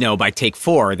because we'd know by take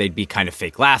 4 they'd be kind of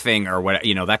fake laughing or what,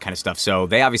 that kind of stuff. So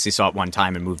they obviously saw it one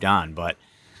time and moved on. But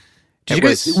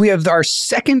we have our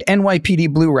second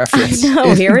NYPD Blue reference. I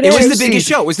know, here it is. It was the biggest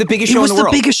show. It was the biggest show in the world. It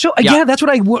was the biggest show. Yeah, that's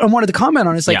what I wanted to comment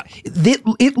on. It's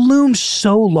it loomed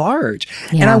so large,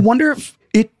 and I wonder if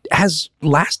it has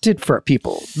lasted for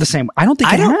people the same. I don't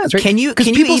think it has. Right? Can you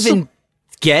even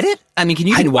get it? I mean, can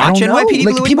you even watch NYPD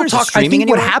Blue? People talk. I think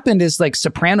what happened is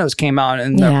Sopranos came out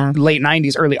in the late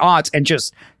 '90s, early aughts, and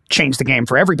just changed the game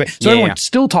for everybody. So everyone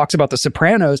still talks about the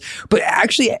Sopranos, but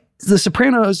actually, the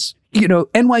Sopranos.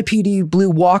 NYPD Blue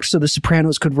walked so the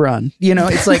Sopranos could run.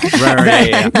 It's like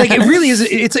it really is.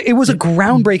 It was a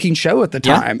groundbreaking show at the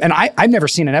time, and I've never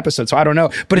seen an episode, so I don't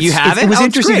know. But it was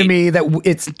interesting to me that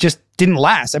it's just didn't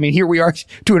last. I mean, here we are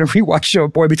doing a rewatch show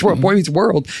of Boy Meets World. Boy Meets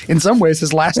World, in some ways,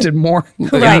 has lasted more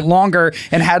longer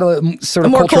and had a sort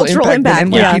of more cultural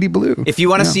impact than NYPD Blue. If you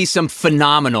want to see some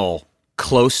phenomenal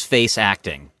close face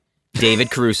acting.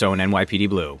 David Caruso in NYPD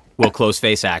Blue will close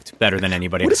face act better than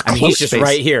anybody. What is I mean, he's just close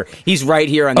face? right here. He's right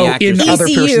here on the Oh, actor's in the other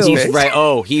ECU. person's He's face? right.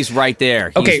 Oh, he's right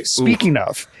there. Okay, He's- speaking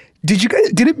of, did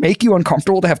it make you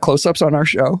uncomfortable to have close-ups on our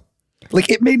show?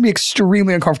 Like, it made me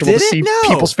extremely uncomfortable Did to it? see No.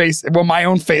 people's face, well, my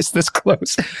own face this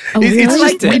close. really? It's I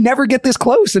liked just, we it. never get this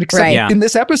close, except Right. Yeah. in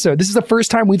this episode. This is the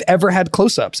first time we've ever had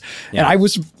close-ups. And Yeah. I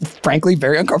was, frankly,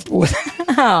 very uncomfortable with it.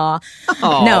 Aw.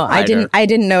 Oh, No, I Ryder.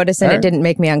 didn't notice, and All it right. didn't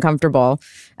make me uncomfortable.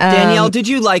 Danielle, did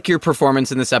you like your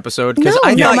performance in this episode? No,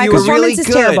 I no, thought my you were really performance is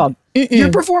good. terrible.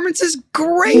 Your performance is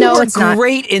great. No, You were it's not.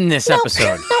 great in this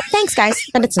episode. No, thanks, guys,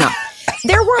 but it's not.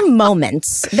 There were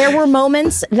moments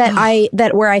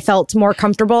that where I felt more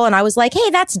comfortable, and I was like, "Hey,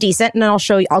 that's decent," and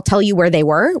I'll tell you where they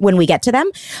were when we get to them.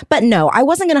 But no, I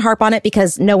wasn't going to harp on it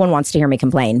because no one wants to hear me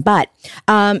complain. But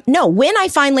no, when I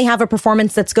finally have a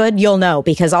performance that's good, you'll know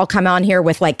because I'll come on here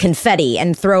with like confetti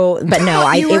and throw. But no,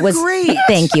 it was great.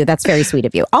 Thank you. That's very sweet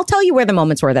of you. I'll tell you where the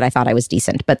moments were that I thought I was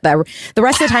decent, but the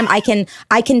rest of the time,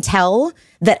 I can tell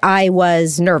that I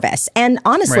was nervous. And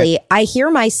honestly, I hear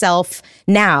myself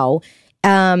now.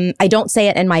 I don't say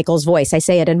it in Michael's voice. I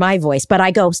say it in my voice, but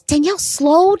I go, Danielle,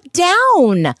 slow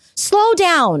down. Slow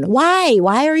down. Why?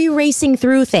 Why are you racing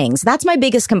through things? That's my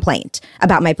biggest complaint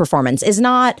about my performance is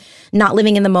not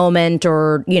living in the moment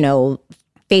or,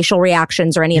 facial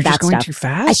reactions or any of You're that just going stuff. too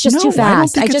fast? It's just No, too I don't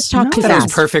fast. think I just it's- talk no. too That fast.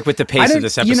 was perfect with the pace of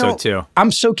this episode too. I'm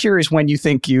so curious when you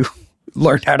think you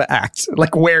learned how to act,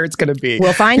 like where it's going to be.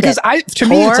 We'll find because it. To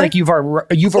me, it's Or- like you've Or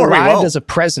we arrived won't. as a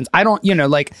presence. I don't,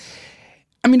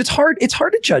 I mean, it's hard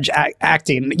to judge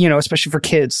acting, especially for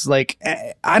kids. Like,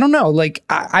 I don't know. Like,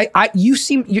 you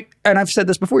seem, and I've said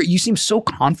this before, you seem so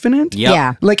confident. Yep.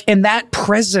 Yeah. Like, and that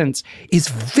presence is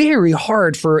very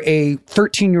hard for a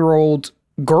 13-year-old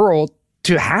girl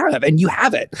to have, and you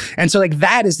have it. And so like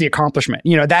that is the accomplishment.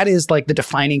 That is like the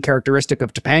defining characteristic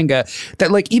of Topanga, that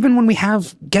like even when we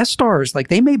have guest stars, like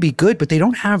they may be good, but they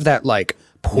don't have that like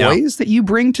poise that you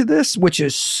bring to this, which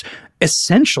is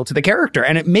essential to the character.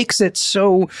 And it makes it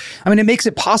it makes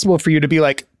it possible for you to be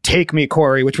like, take me,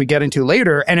 Cory, which we get into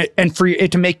later, and for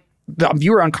it to make the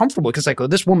viewer uncomfortable because like, oh,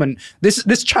 this woman,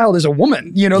 this child is a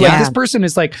woman, like Yeah. this person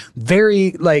is like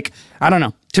very like, I don't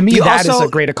know. To me, that is a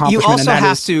great accomplishment. You also and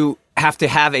that have to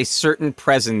have a certain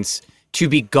presence to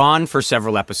be gone for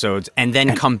several episodes and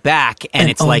then come back and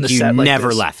it's own like the you set like never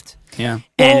this. left. Yeah.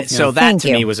 And so that Thank to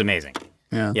you. me was amazing.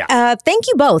 Yeah. Thank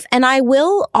you both. And I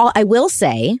will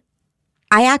say,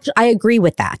 I agree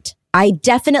with that. I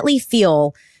definitely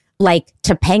feel like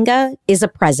Topanga is a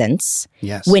presence.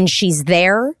 Yes. When she's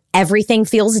there, everything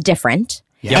feels different.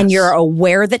 Yes. And you're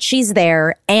aware that she's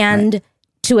there. And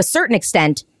to a certain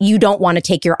extent, you don't want to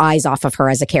take your eyes off of her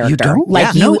as a character. You don't?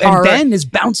 Like No, you and are. Ben is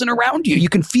bouncing around you. You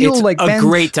can feel It's like a Ben,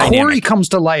 great Cory dynamic. comes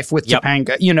to life with Yep.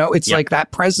 Topanga. It's Yep. like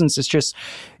that presence is just,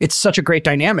 it's such a great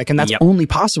dynamic. And that's Yep. only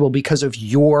possible because of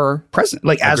your presence,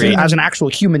 like as Agreed. an actual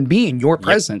human being, your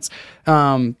presence.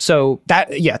 So that,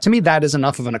 to me, that is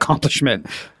enough of an accomplishment.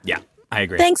 Yeah, I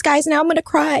agree. Thanks, guys. Now I'm going to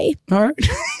cry. All right.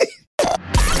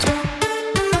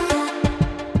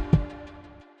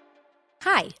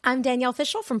 Hi, I'm Danielle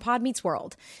Fishel from Pod Meets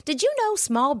World. Did you know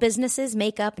small businesses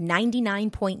make up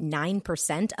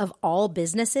 99.9% of all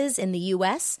businesses in the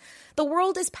U.S.? The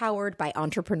world is powered by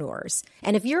entrepreneurs.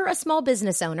 And if you're a small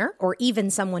business owner or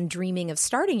even someone dreaming of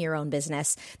starting your own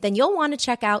business, then you'll want to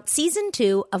check out Season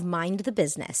 2 of Mind the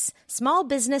Business, Small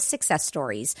Business Success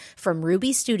Stories from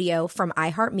Ruby Studio, from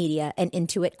iHeartMedia, and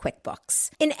Intuit QuickBooks.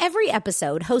 In every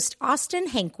episode, host Austin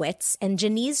Hankwitz and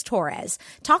Janice Torres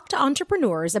talk to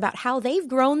entrepreneurs about how they've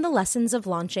grown the lessons of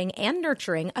launching and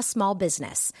nurturing a small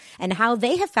business and how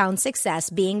they have found success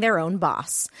being their own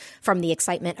boss. From the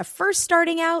excitement of first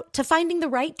starting out to finding the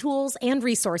right tools and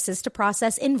resources to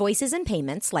process invoices and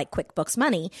payments like QuickBooks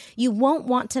Money, you won't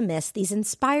want to miss these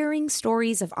inspiring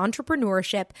stories of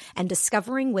entrepreneurship and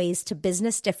discovering ways to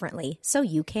business differently so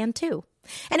you can too.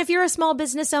 And if you're a small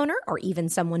business owner or even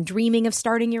someone dreaming of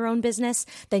starting your own business,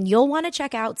 then you'll want to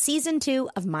check out Season 2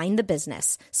 of Mind the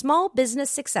Business, Small Business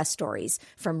Success Stories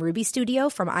from Ruby Studio,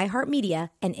 from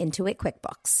iHeartMedia, and Intuit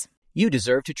QuickBooks. You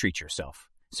deserve to treat yourself.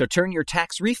 So turn your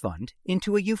tax refund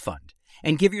into a U-Fund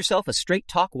and give yourself a Straight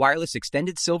Talk Wireless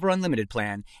Extended Silver Unlimited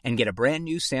plan and get a brand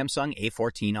new Samsung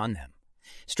A14 on them.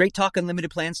 Straight Talk Unlimited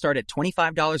plans start at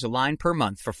 $25 a line per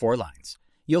month for 4 lines.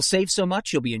 You'll save so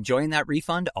much you'll be enjoying that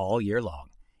refund all year long.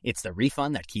 It's the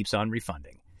refund that keeps on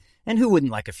refunding. And who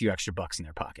wouldn't like a few extra bucks in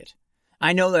their pocket?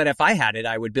 I know that if I had it,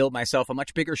 I would build myself a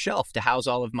much bigger shelf to house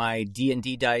all of my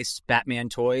D&D dice, Batman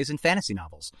toys, and fantasy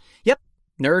novels. Yep,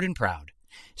 nerd and proud.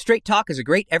 Straight Talk is a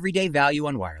great everyday value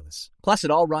on wireless. Plus,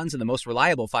 it all runs on the most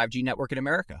reliable 5G network in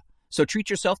America. So treat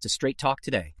yourself to Straight Talk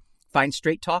today. Find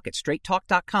Straight Talk at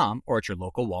straighttalk.com or at your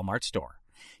local Walmart store.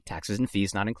 Taxes and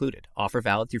fees not included. Offer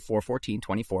valid through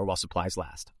 4/14/24 while supplies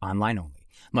last. Online only.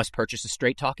 Must purchase a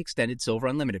Straight Talk Extended Silver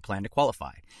Unlimited plan to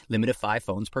qualify. Limit of 5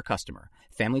 phones per customer.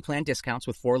 Family plan discounts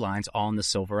with 4 lines all in the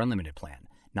Silver Unlimited plan.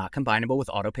 Not combinable with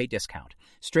autopay discount.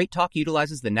 Straight Talk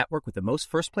utilizes the network with the most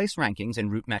first-place rankings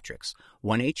and route metrics.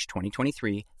 1H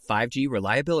 2023 5G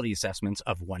reliability assessments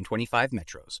of 125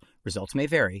 metros. Results may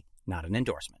vary. Not an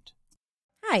endorsement.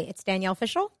 Hi, it's Danielle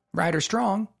Fishel. Ryder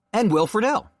Strong. And Will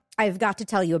Friedle. I've got to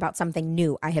tell you about something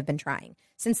new I have been trying.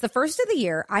 Since the first of the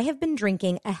year, I have been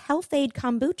drinking a Health Aid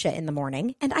kombucha in the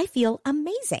morning, and I feel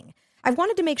amazing. I've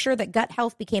wanted to make sure that gut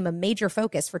health became a major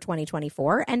focus for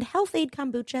 2024, and Health Aid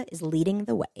kombucha is leading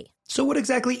the way. So what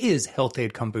exactly is Health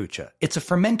Aid kombucha? It's a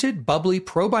fermented, bubbly,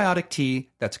 probiotic tea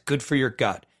that's good for your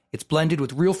gut. It's blended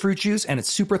with real fruit juice, and it's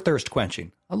super thirst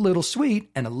quenching. A little sweet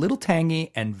and a little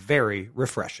tangy and very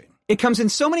refreshing. It comes in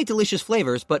so many delicious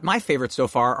flavors, but my favorites so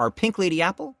far are Pink Lady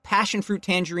Apple, Passion Fruit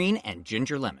Tangerine, and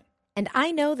Ginger Lemon. And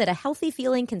I know that a healthy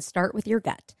feeling can start with your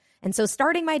gut. And so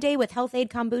starting my day with Health Aid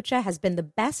kombucha has been the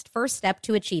best first step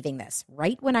to achieving this,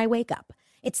 right when I wake up.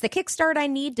 It's the kickstart I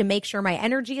need to make sure my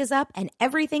energy is up and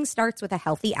everything starts with a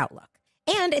healthy outlook.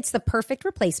 And it's the perfect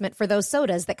replacement for those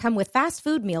sodas that come with fast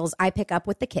food meals I pick up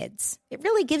with the kids. It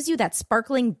really gives you that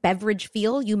sparkling beverage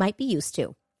feel you might be used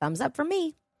to. Thumbs up from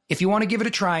me. If you want to give it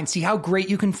a try and see how great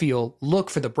you can feel, look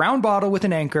for the brown bottle with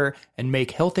an anchor and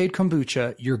make Health Aid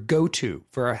kombucha your go-to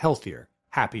for a healthier,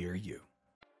 happier you.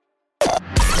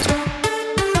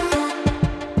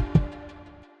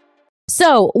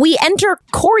 So we enter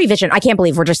Cory Vision. I can't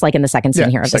believe we're just like in the second scene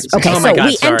here. second Okay, scene. Oh my so God,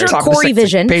 we sorry. enter Top of the Cory second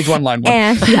Vision. Page 1, line 1.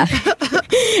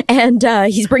 And,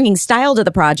 and he's bringing style to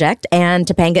the project, and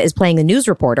Topanga is playing the news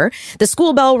reporter. The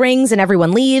school bell rings and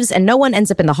everyone leaves, and no one ends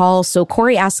up in the hall. So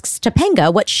Cory asks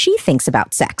Topanga what she thinks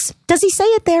about sex. Does he say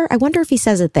it there? I wonder if he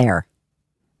says it there.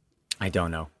 I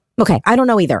don't know. Okay, I don't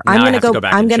know either. No, I'm I gonna have to go. go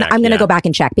back I'm and gonna. check, I'm gonna yeah. go back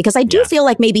and check because I do Yeah. feel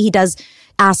like maybe he does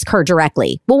ask her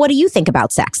directly. Well, what do you think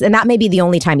about sex? And that may be the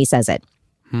only time he says it.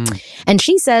 And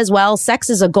she says, well, sex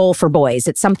is a goal for boys.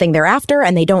 It's something they're after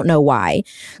and they don't know why.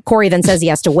 Cory then says he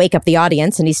has to wake up the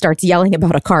audience and he starts yelling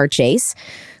about a car chase.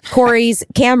 Cory's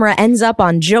camera ends up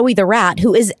on Joey the rat,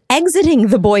 who is exiting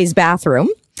the boys' bathroom.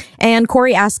 And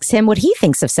Cory asks him what he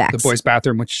thinks of sex. The boys'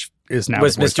 bathroom, which is now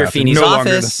Was the boys' Mr. bathroom. Feeney's No longer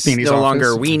the office, Feeney's no office. longer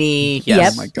Weenie. Yep.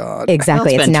 Yes. Oh my God.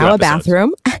 Exactly. Well, It's it's been now 2 a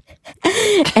bathroom.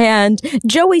 And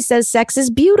Joey says sex is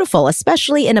beautiful,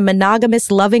 especially in a monogamous,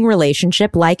 loving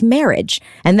relationship like marriage.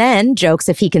 And then jokes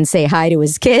if he can say hi to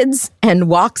his kids and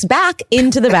walks back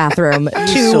into the bathroom.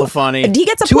 So funny. He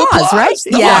gets To applause, right?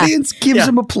 The audience gives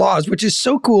him applause, which is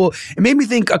so cool. It made me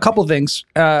think a couple things.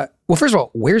 Well, first of all,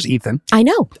 where's Ethan? I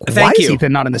know. Why Thank is you.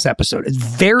 Ethan not in this episode? It's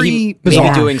very Maybe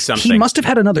bizarre. doing something. He must have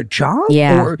had another job.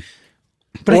 Yeah.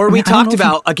 Or we I don't talked know if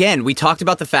about, we talked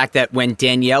about the fact that when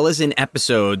Danielle is in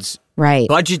episodes, Right.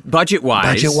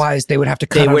 budget-wise, they would have to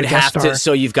cut they out would a guest have star. to.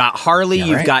 So you've got Harley, Yeah,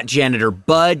 you've right. got Janitor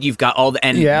Bud, you've got all the,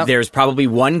 and Yeah. there's probably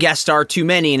one guest star too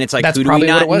many, and it's like, That's who do we probably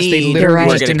what not it was. They need? literally You're right.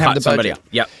 We're just gonna didn't have cut the somebody budget.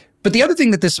 out. Yep. But the other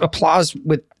thing that this applause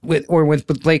with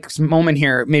Blake's moment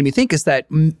here made me think is that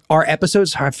our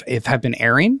episodes have been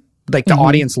airing. Like the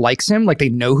audience likes him, like they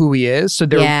know who he is, so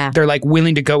they're like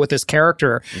willing to go with this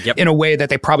character Yep. in a way that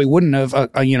they probably wouldn't have,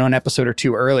 an episode or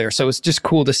two earlier. So it's just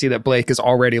cool to see that Blake is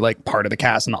already like part of the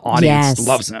cast and the audience Yes.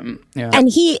 loves him. Yeah. And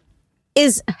he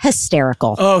is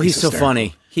hysterical. Oh, he's so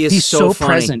funny. He's so funny.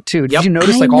 present too. Did Yep. you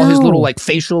notice I like all his know. little like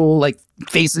facial like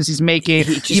faces he's making?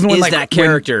 He just Even when, is like, that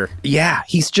character. Yeah,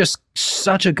 he's just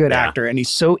such a good Yeah. actor, and he's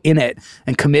so in it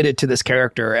and committed to this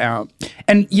character.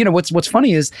 And you know what's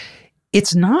funny is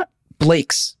it's not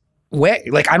Blake's way.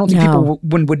 Like I don't think people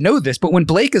would know this, but when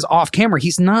Blake is off camera,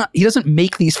 he doesn't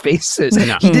make these faces.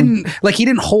 No. He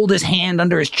didn't hold his hand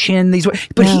under his chin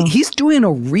but he's doing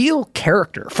a real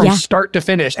character from start to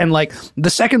finish. And like the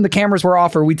second the cameras were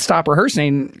off or we'd stop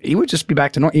rehearsing, he would just be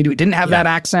back to normal. He didn't have that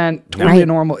accent, totally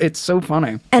normal. It's so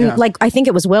funny. And like, I think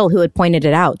it was Will who had pointed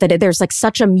it out that there's like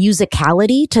such a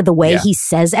musicality to the way he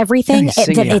says everything. he's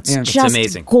singing. That it's Yeah. just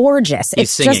amazing. gorgeous. He's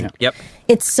It's singing. just, Yep.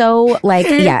 it's so like,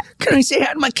 yeah. Can I say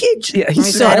hi to my kids? Yeah,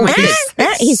 he's say hi to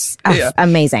my He's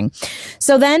amazing.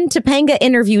 So then Topanga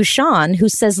interviews Sean, who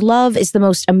says love is the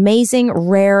most amazing,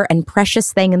 rare, and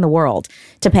precious thing in the world.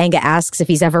 Topanga asks if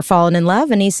he's ever fallen in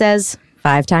love, and he says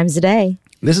 5 times a day.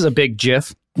 This is a big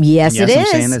GIF Yes, yes, it I'm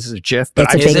is. saying this is a GIF, but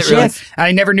It's a big Is it really? GIF.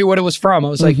 I never knew what it was from. I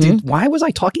was like, dude, why was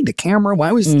I talking to camera?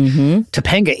 Why was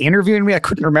Topanga interviewing me? I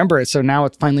couldn't remember it. So now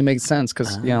it finally makes sense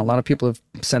because a lot of people have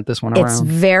sent this one It's around.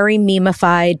 very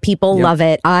memeified. People love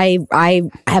it. I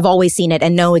have always seen it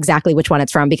and know exactly which one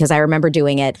it's from because I remember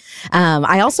doing it.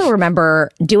 I also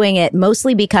remember doing it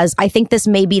mostly because I think this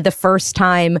may be the first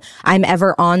time I'm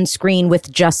ever on screen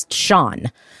with just Sean.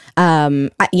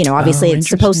 Obviously it's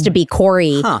supposed to be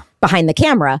Cory behind the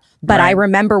camera, but I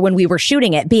remember when we were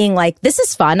shooting it being like, this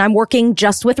is fun. I'm working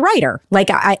just with Ryder. Like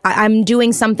I'm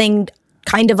doing something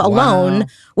kind of alone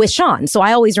with Sean. So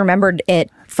I always remembered it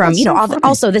from,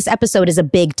 also this episode is a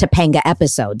big Topanga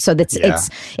episode. So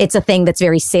it's a thing that's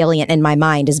very salient in my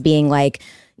mind as being like,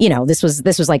 this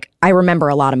was like, I remember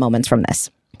a lot of moments from this.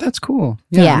 That's cool.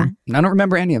 Yeah. I don't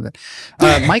remember any of it.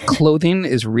 My clothing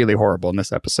is really horrible in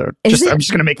this episode. I'm just going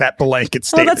to make that blanket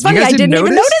statement. Oh, that's funny. I didn't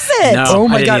even notice it. No, Oh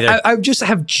my God. either. I just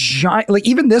have giant, like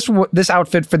even this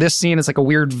outfit for this scene is like a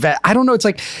weird vet. I don't know. It's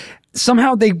like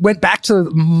somehow they went back to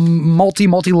multi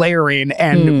layering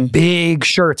and big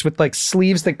shirts with like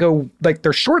sleeves that go like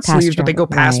they're short sleeves, but they go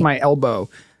past my elbow.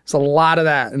 It's a lot of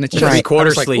that. And it's just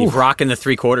 3/4 like, sleeve, rocking the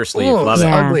 3/4 sleeve. Love it's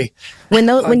it. ugly.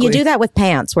 When you do that with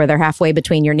pants where they're halfway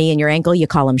between your knee and your ankle, you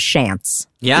call them shants.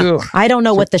 Yeah. Ugh. I don't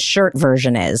know what the shirt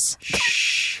version is.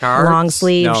 Sharks? Long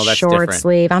sleeve, No, that's short different.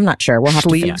 sleeve. I'm not sure. We'll have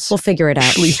Sleeves. we'll figure it out.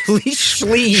 Sleeves.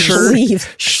 Sleeve. Sleeves.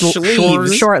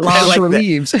 Short, long. I like that.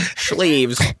 Sleeves.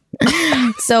 Sleeves.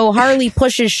 So Harley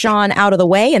pushes Sean out of the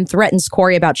way and threatens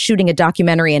Cory about shooting a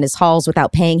documentary in his halls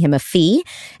without paying him a fee.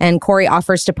 And Cory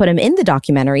offers to put him in the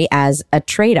documentary as a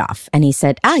trade-off. And he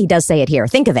said, he does say it here.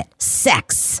 Think of it.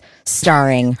 Sex,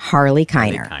 starring Harley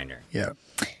Kiner. Yeah.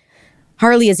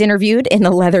 Harley is interviewed in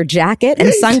a leather jacket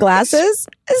and sunglasses.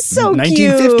 So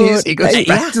 1950s. cute. He goes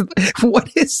back to what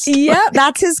is? Yeah,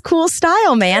 that's his cool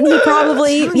style, man. He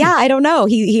probably, I don't know.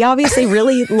 He obviously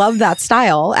really loved that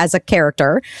style as a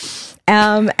character.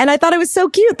 And I thought it was so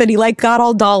cute that he got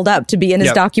all dolled up to be in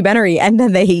his documentary. And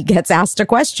then he gets asked a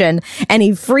question and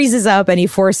he freezes up and he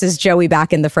forces Joey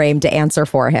back in the frame to answer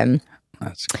for him.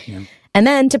 That's cute. And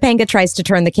then Topanga tries to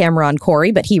turn the camera on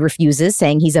Cory, but he refuses,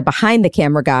 saying he's a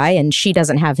behind-the-camera guy and she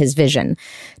doesn't have his vision.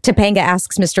 Topanga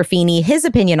asks Mr. Feeney his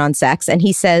opinion on sex, and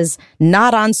he says,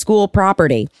 not on school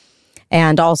property.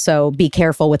 And also, be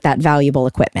careful with that valuable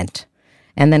equipment.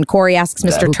 And then Cory asks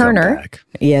Mr. That'll come Turner. back.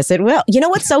 Yes, it will. You know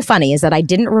what's so funny is that I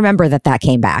didn't remember that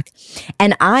came back.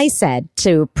 And I said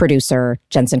to producer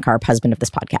Jensen Karp, husband of this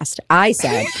podcast, I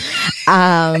said,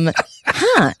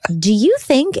 do you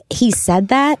think he said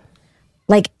that?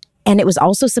 And it was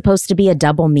also supposed to be a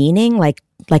double meaning, like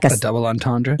A double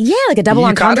entendre? Yeah, like a double You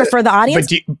entendre got it. for the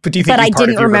audience. But do you think I part of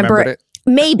didn't you remember remembered it.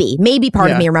 Maybe part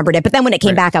of me remembered it. But then when it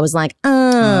came back, I was like, The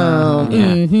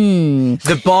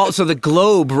ball, so the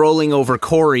globe rolling over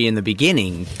Cory in the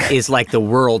beginning is like the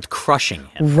world crushing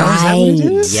him. right.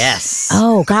 Yes.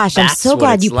 Oh, gosh, I'm That's so what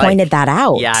glad it's you like. pointed that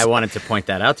out. Yeah, I wanted to point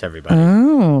that out to everybody.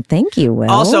 Oh, thank you, Will.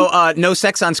 Also, no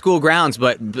sex on school grounds,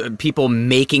 but people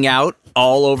making out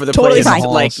all over the Totally place, fine.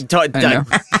 like I know.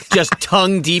 just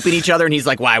tongue deep in each other. And he's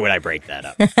like, "Why would I break that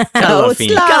up?" Gotta Oh, love it's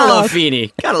Feeney. love. Gotta love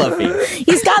Feeney. Gotta love Feeney.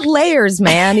 He's got layers,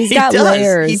 man. He's got He does.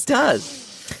 layers. He does.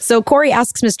 So Cory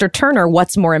asks Mr. Turner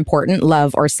what's more important,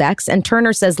 love or sex? And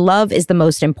Turner says love is the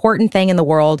most important thing in the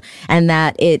world and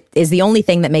that it is the only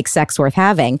thing that makes sex worth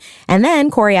having. And then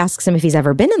Cory asks him if he's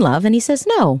ever been in love and he says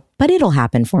no, but it'll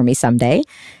happen for me someday.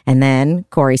 And then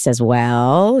Cory says,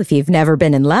 well, if you've never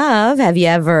been in love, have you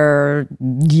ever,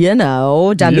 done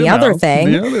the other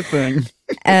thing? The other thing.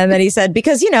 And then he said,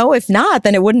 because, if not,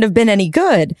 then it wouldn't have been any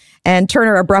good. And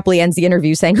Turner abruptly ends the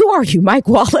interview saying, who are you, Mike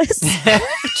Wallace?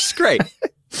 Which is great.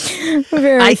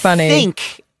 Very funny.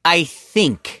 I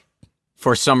think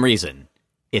for some reason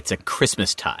it's a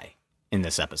Christmas tie in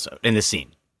this episode, in this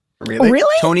scene. Really?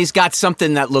 Tony's got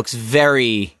something that looks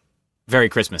very, very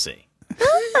Christmassy.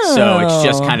 So it's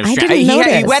just kind of I strange. didn't He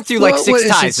notice. went through like Well, six what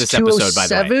is ties it, this episode, by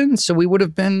the way. 207? So we would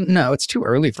have been, no, it's too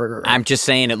early for I'm just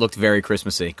saying it looked very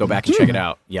Christmassy. Go back and check it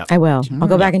out. Yeah. I will. I'll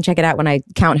go back and check it out when I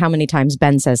count how many times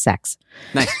Ben says sex.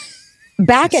 Nice.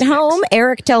 Back at home,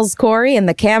 Eric tells Cory in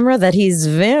the camera that he's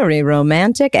very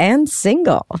romantic and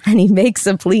single. And he makes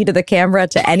a plea to the camera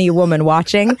to any woman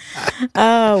watching.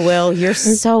 Oh, Will, you're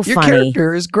so Your funny.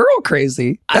 character is girl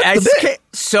crazy. That's the bit.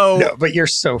 So No, but you're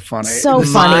so funny. So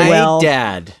funny, Will.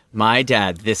 my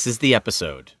dad, this is the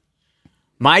episode.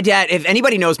 My dad, if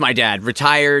anybody knows my dad,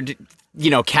 retired,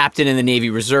 captain in the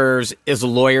Navy Reserves, is a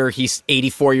lawyer. He's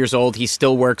 84 years old. He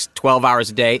still works 12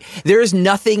 hours a day. There is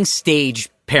nothing stage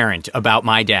parent about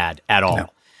my dad at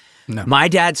all. No. My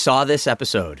dad saw this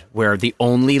episode where the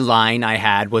only line I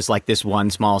had was like this one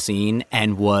small scene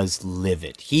and was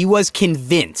livid. He was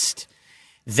convinced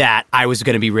that I was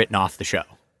going to be written off the show.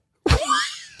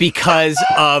 Because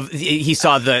he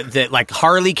saw the like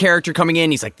Harley character coming in.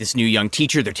 He's like, this new young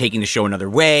teacher, they're taking the show another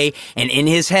way. And in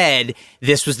his head,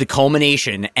 this was the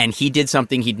culmination. And he did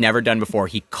something he'd never done before.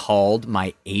 He called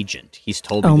my agent. He's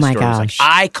told me the story. gosh. He's like,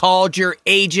 I called your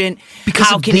agent. Because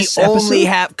How of can he this only episode?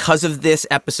 have, because of this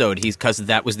episode? Because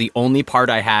that was the only part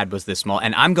I had was this small.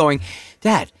 And I'm going,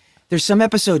 Dad, there's some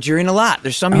episodes you're in a lot.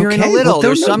 There's some you're in a little. Well,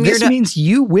 There's some this you're means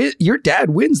your dad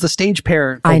wins the stage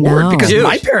parent I award. know. Because Dude.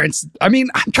 my parents, I mean,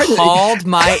 I'm trying to... called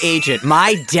my agent.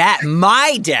 My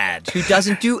dad, who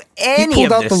doesn't do He any pulled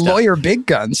of out this the stuff. lawyer big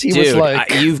guns. He was Dude,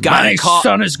 like, you've gotta my call-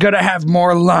 son is going to have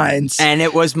more lines. And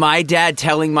it was my dad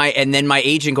telling and then my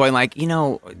agent going like,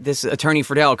 this Attorney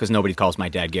Friedel, because nobody calls my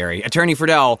dad Gary. Attorney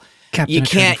Friedel, Captain you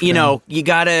Attorney can't, Friedel. you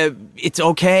gotta, it's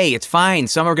okay, it's fine.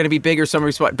 Some are going to be bigger, some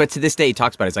are small. But to this day, he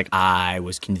talks about it. It's like, I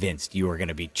was convinced you were going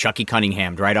to be Chucky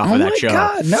Cunningham'd right off Oh of my that show.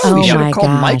 God, no, Oh we should my have called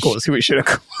gosh. Michael is who we should have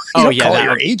called. Oh, Don't yeah. call that-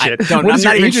 your agent. I'm What is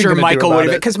not your even agent sure gonna do Michael about would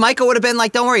have, it? because Michael would have been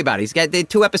like, don't worry about it. He's got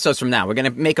 2 episodes from now. We're going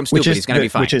to make him stupid. He's going to be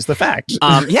fine. Which is the fact.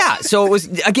 Yeah, so it was,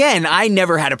 again, I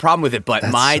never had a problem with it, but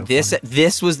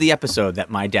this was the episode that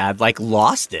my dad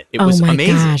lost it. It was oh my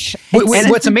amazing. gosh.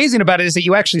 What's amazing about it is that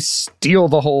you actually steal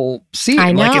the whole scene.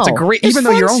 I Like it's a know. great, It's even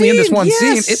though fun you're only in this scene, one yes.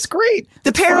 scene, it's great. The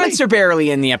It's parents funny. are barely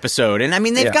in the episode, and I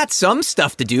mean they've Yeah. got some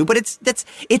stuff to do, but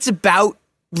it's about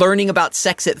learning about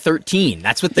sex at 13.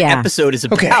 That's what the Yeah. episode is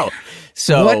about. Okay.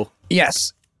 So What?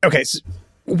 Yes. Okay. So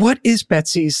what is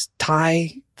Betsy's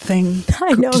tie thing?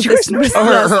 I know. Did you guys know?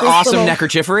 her awesome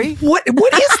neckerchiefery. What is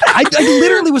that? I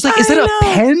literally was like, is that a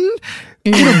pen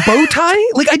in a bow tie?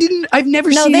 I've never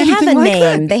No, seen they anything have a like name.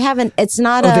 that. They haven't. It's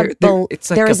not it's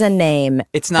like there a- is a name.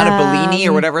 It's not a Bellini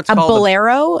or whatever it's a called.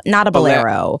 bolero, not a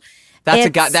bolero. That's a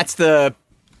It's- guy. That's the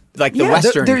the Yeah,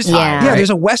 Western. there's tie, right? there's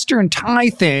a Western tie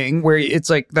thing where it's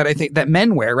like that. I think that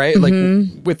men wear, right? Like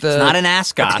with the It's not an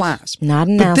ascot. a clasp. Not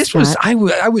an But this was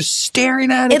ascot. I was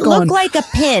staring at it. It going, looked like a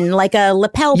pin, like a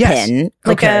lapel Yes. pin,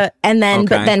 Okay. and then Okay.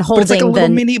 but then but holding it's like a little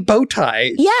the mini bow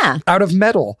tie. yeah. Out of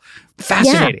metal.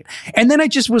 Fascinating. And then I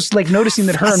just was like noticing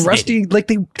that her and Rusty, like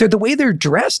the way they're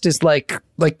dressed is like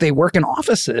they work in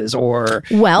offices or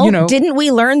Well, you know. didn't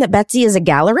we learn that Betsy is a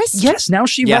gallerist? Yes, now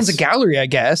she Yes. runs a gallery, I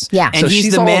guess. Yeah. And So he's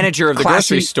she's the all manager of the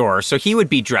classy. grocery store, so he would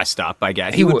be dressed up. I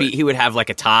guess He he would have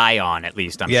like a tie on at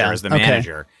least. I'm Yeah, sure as the okay.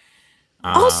 manager.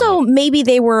 Also, maybe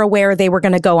they were aware they were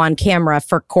going to go on camera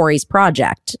for Cory's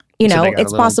project. You So know, they got a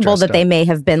it's little possible dressed that they up. may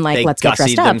have been like, They let's get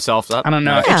dressed gussied up. themselves up. I don't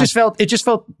know. Yeah. It just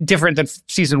felt different than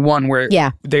season 1 where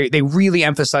Yeah. they really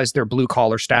emphasized their blue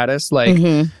collar status. Like,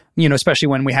 you know, especially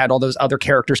when we had all those other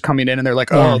characters coming in and they're like,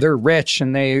 Yeah. oh, they're rich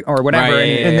and they, or whatever.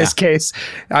 Right, in this case,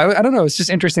 I don't know. It's just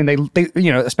interesting. They,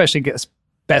 you know, especially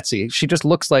Betsy, she just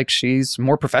looks like she's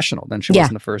more professional than she was Yeah.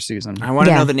 in the first season. I want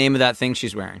to Yeah. know the name of that thing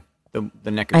she's wearing. The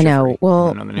neckerchief. I know.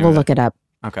 We'll look it up.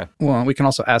 Okay. Well, we can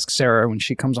also ask Sarah when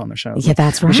she comes on the show. Yeah,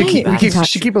 that's We right. should keep, We can talk-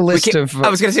 should keep a list of. I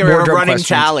was going to say we have a wardrobe running questions.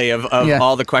 tally of Yeah.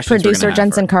 all the questions. we're Producer gonna have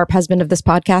Jensen for- Karp, husband of this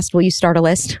podcast, will you start a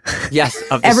list? Yes.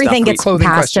 Of the Everything stuff we- gets Clothing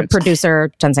passed to questions.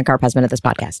 producer Jensen Karp, husband of this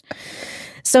podcast.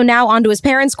 So now on to his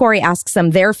parents. Cory asks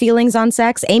them their feelings on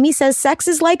sex. Amy says sex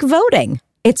is like voting.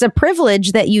 It's a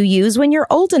privilege that you use when you're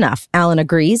old enough. Alan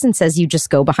agrees and says you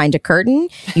just go behind a curtain,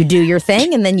 you do your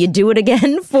thing, and then you do it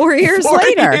again 4 years 4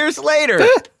 later. years later.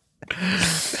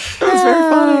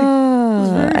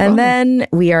 And then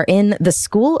we are in the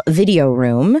school video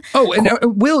room. Oh,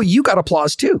 and Will, you got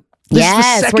applause too. This is the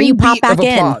Yes, second where you pop beat of back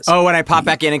in. applause. Oh, when I pop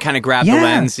back in and kind of grab the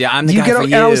lens. Yeah, I'm the guy for you.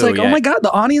 And I was like, yeah. oh my God,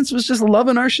 the audience was just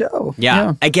loving our show.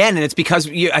 Yeah. Again, and it's because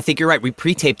I think you're right. We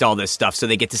pre-taped all this stuff, so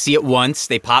they get to see it once.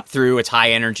 They pop through. It's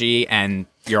high energy, and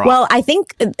you're Well, off. I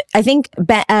think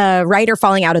Ryder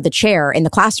falling out of the chair in the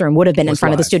classroom would have been in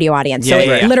front of the live. studio audience. Yeah, so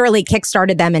yeah, it yeah. literally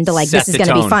kickstarted them into like, Set this is the going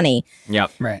to be tone. funny.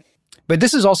 Yep. Right. But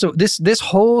this is also this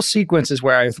whole sequence is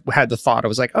where I had the thought. I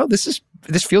was like, oh, this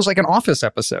feels like an Office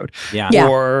episode, Yeah. Yeah.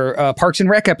 or a Parks and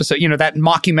Rec episode. You know, that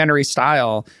mockumentary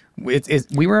style.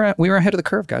 We were ahead of the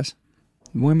curve, guys.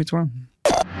 Boy meets world.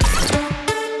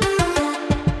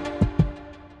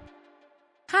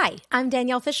 Hi, I'm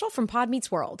Danielle Fishel from Pod Meets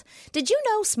World. Did you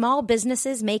know small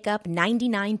businesses make up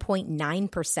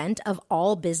 99.9% of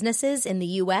all businesses in the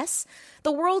U.S.?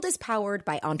 The world is powered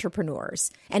by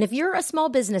entrepreneurs. And if you're a small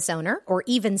business owner or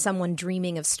even someone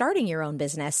dreaming of starting your own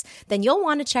business, then you'll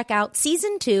want to check out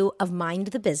Season 2 of Mind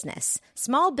the Business,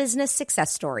 Small Business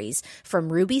Success Stories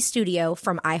from Ruby Studio,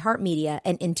 from iHeartMedia,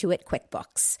 and Intuit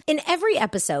QuickBooks. In every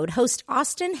episode, host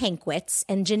Austin Hankwitz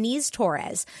and Janice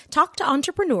Torres talk to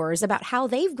entrepreneurs about how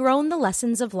they've grown the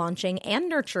lessons of launching and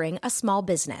nurturing a small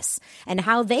business and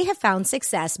how they have found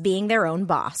success being their own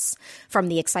boss. From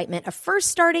the excitement of first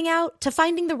starting out to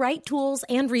finding the right tools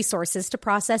and resources to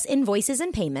process invoices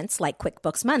and payments like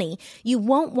QuickBooks Money, you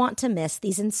won't want to miss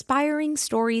these inspiring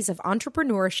stories of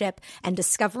entrepreneurship and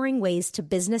discovering ways to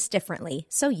business differently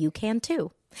so you can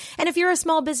too. And if you're a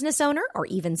small business owner or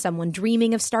even someone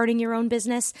dreaming of starting your own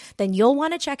business, then you'll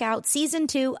want to check out Season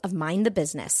 2 of Mind the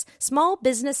Business, Small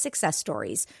Business Success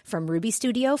Stories from Ruby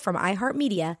Studio, from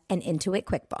iHeartMedia, and Intuit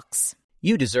QuickBooks.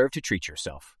 You deserve to treat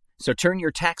yourself. So turn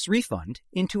your tax refund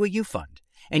into a U-Fund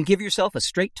and give yourself a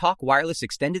Straight Talk Wireless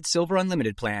Extended Silver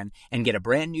Unlimited plan and get a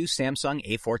brand new Samsung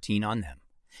A14 on them.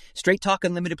 Straight Talk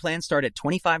Unlimited plans start at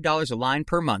 $25 a line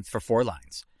per month for 4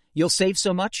 lines. You'll save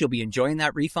so much you'll be enjoying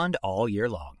that refund all year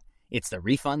long. It's the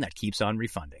refund that keeps on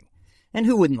refunding. And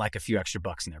who wouldn't like a few extra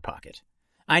bucks in their pocket?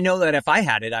 I know that if I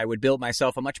had it, I would build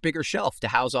myself a much bigger shelf to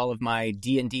house all of my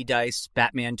D&D dice,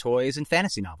 Batman toys, and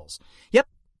fantasy novels. Yep,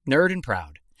 nerd and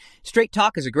proud. Straight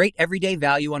Talk is a great everyday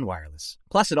value on wireless.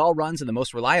 Plus, it all runs in the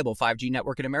most reliable 5G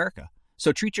network in America.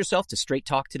 So treat yourself to Straight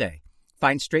Talk today.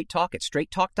 Find Straight Talk at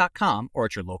straighttalk.com or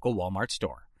at your local Walmart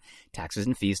store. Taxes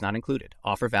and fees not included.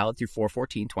 Offer valid through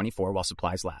 4/14/24 while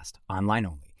supplies last. Online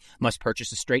only. Must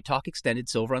purchase a Straight Talk Extended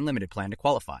Silver Unlimited plan to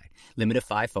qualify. Limit of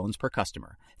 5 phones per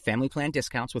customer. Family plan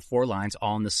discounts with 4 lines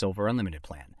all in the Silver Unlimited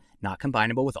plan. Not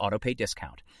combinable with autopay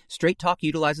discount. Straight Talk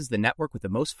utilizes the network with the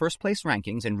most first-place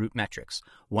rankings and route metrics.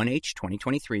 1H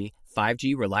 2023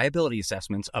 5G reliability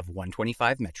assessments of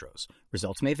 125 metros.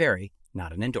 Results may vary.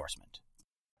 Not an endorsement.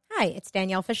 Hi, it's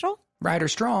Danielle Fishel. Ryder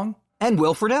Strong. And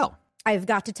Will Friedle. I've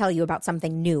got to tell you about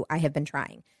something new I have been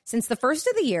trying. Since the first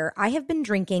of the year, I have been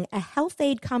drinking a Health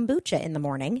Aid kombucha in the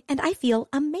morning, and I feel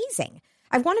amazing.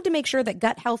 I've wanted to make sure that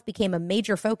gut health became a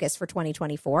major focus for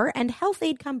 2024, and Health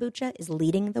Aid kombucha is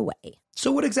leading the way.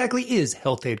 So what exactly is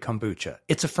Health Aid kombucha?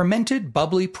 It's a fermented,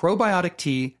 bubbly, probiotic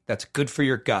tea that's good for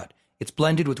your gut. It's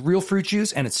blended with real fruit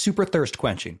juice, and it's super thirst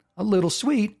quenching. A little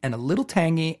sweet and a little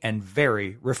tangy and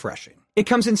very refreshing. It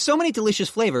comes in so many delicious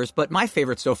flavors, but my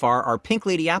favorites so far are Pink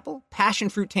Lady Apple, Passion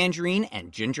Fruit Tangerine,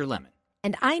 and Ginger Lemon.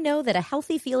 And I know that a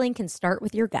healthy feeling can start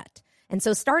with your gut. And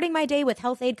so starting my day with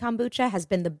Health Aid kombucha has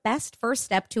been the best first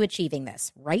step to achieving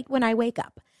this, right when I wake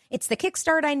up. It's the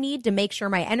kickstart I need to make sure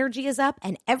my energy is up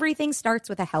and everything starts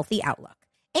with a healthy outlook.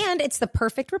 And it's the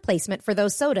perfect replacement for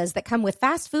those sodas that come with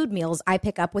fast food meals I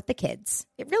pick up with the kids.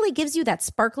 It really gives you that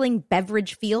sparkling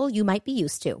beverage feel you might be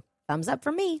used to. Thumbs up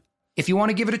from me. If you want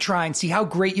to give it a try and see how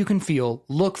great you can feel,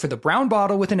 look for the brown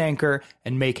bottle with an anchor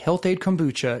and make Health Aid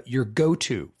kombucha your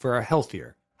go-to for a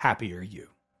healthier, happier you.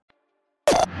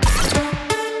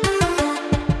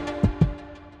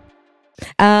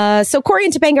 So Cory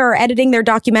and Topanga are editing their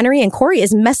documentary, and Cory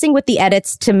is messing with the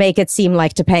edits to make it seem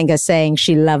like Topanga's saying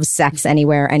she loves sex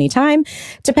anywhere, anytime.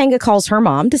 Topanga calls her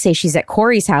mom to say she's at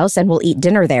Cory's house and will eat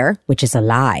dinner there, which is a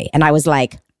lie. And I was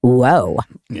like, whoa.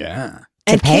 Yeah.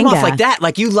 And it came off Topanga. like that.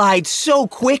 Like you lied so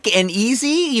quick and easy.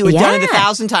 You had done it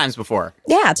 1,000 times before.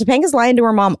 Yeah, Topanga's lying to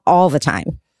her mom all the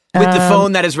time. With the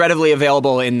phone that is readily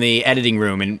available in the editing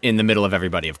room in the middle of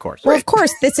everybody, of course. Well, of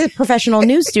course, this is a professional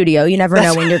news studio. You never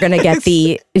know when you're going to get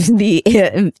the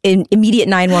immediate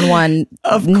 911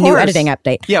 new editing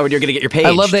update. Yeah, when you're going to get your page.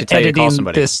 I love that to editing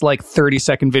somebody. this like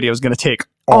 30-second video is going to take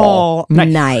All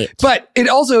night. But it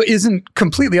also isn't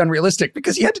completely unrealistic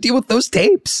because you had to deal with those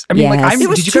tapes. I mean, Yes. It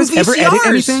was did you guys 2 ever edit VCRs.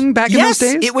 anything back in those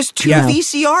days? It was 2 Yeah.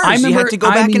 VCRs. I remember, you had to go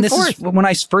back and this forth. is when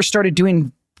I first started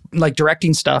doing like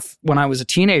directing stuff when I was a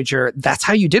teenager. That's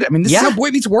how you did it. I mean, this is how Boy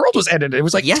Meets World was edited. It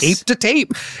was like tape to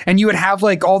tape, and you would have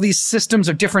like all these systems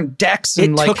of different decks,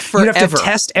 and It like took you'd have forever. to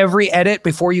test every edit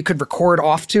before you could record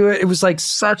off to it. It was like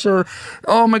such a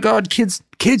oh my god, kids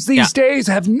these days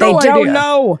have no idea. They don't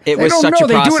know. It They was don't such know. a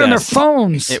They process. do it on their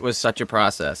phones. It was such a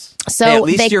process. So Hey, at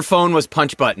least they- your phone was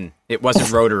punch button. It wasn't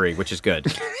rotary, which is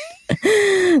good.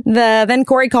 Then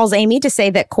Cory calls Amy to say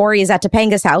that Cory is at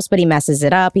Topanga's house, but he messes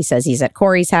it up. He says he's at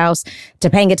Cory's house.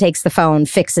 Topanga takes the phone,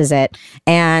 fixes it,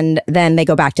 and then they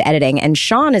go back to editing. And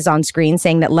Sean is on screen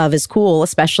saying that love is cool,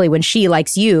 especially when she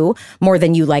likes you more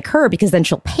than you like her, because then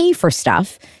she'll pay for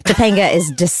stuff. Topanga is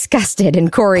disgusted,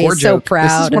 and Cory Poor is so joke. proud.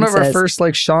 This is one and of our says- first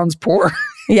like Sean's poor.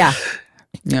 Yeah.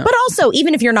 Yeah. But also,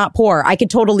 even if you're not poor, I could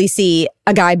totally see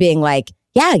a guy being like,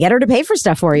 yeah, get her to pay for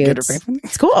stuff for you. Get her to pay for it?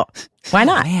 It's cool. Why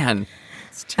not? Man.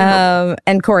 It's terrible.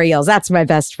 And Cory yells, "That's my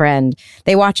best friend."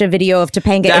 They watch a video of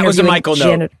Topanga. That was a interviewing Michael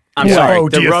note. I'm Whoa, sorry. do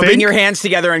The you rubbing think? your hands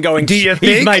together and going, Do you he's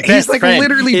think? my He's best like friend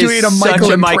literally is doing a such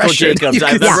Michael a Michael impression. Jacobs. You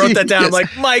I can wrote see- that down. yes. I'm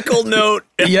like, Michael note.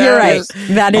 You're right.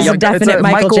 That is a definite it's a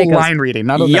Michael Jacobs. line reading,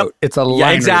 not a Yep. note. It's a Yeah,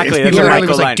 line exactly. reading. That's He a literally Michael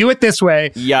was line. like, do it this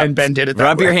way, Yep. and Ben did it that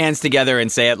Rub way. your hands together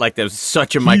and say it like there's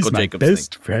such a Michael He's my Jacobs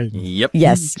best thing. friend. Yep.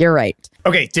 Yes, you're right.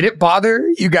 Okay, did it bother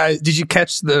you guys? Did you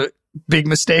catch the big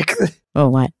mistake? Oh,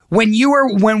 what? When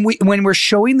we're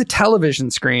showing the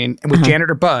television screen and with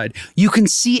Janitor Bud, you can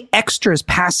see extras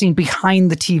passing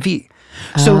behind the TV.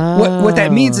 So what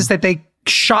that means is that they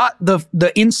shot the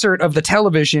insert of the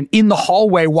television in the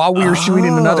hallway while we were shooting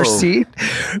in another scene,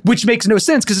 which makes no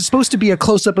sense because it's supposed to be a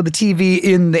close-up of the TV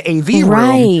in the AV room.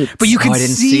 Right. But you can I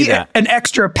didn't see that. an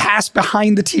extra pass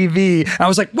behind the TV. And I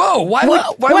was like, whoa, why Why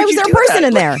would was you there a do person that?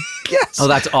 in there? Yes. Oh,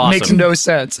 that's awesome. Makes no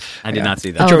sense. I did not see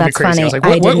It that. Oh, drove me that's crazy. I was funny. like, I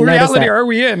what didn't notice reality that. are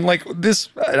we in? Like this,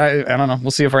 I don't know. We'll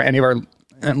see if any of our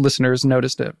listeners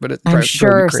noticed it, but I'm drove me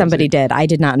sure crazy. somebody did. I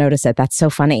did not notice it. That's so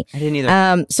funny. I didn't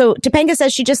either. So Topanga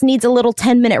says she just needs a little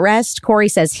 10-minute rest. Cory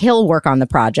says he'll work on the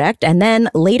project. And then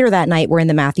later that night, we're in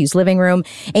the Matthews living room.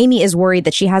 Amy is worried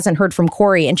that she hasn't heard from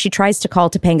Cory, and she tries to call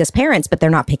Topanga's parents, but they're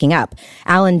not picking up.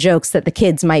 Alan jokes that the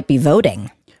kids might be voting.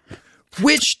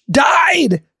 Which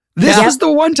died. This was the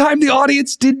one time the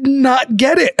audience did not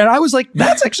get it. And I was like,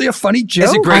 that's actually a funny joke.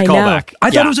 It's a great I know. callback.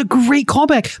 I thought it was a great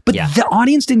callback, but the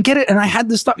audience didn't get it. And I had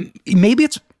this thought, maybe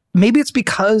it's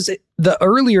because the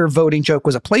earlier voting joke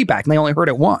was a playback and they only heard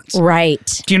it once. Right.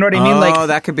 Do you know what I mean? Oh,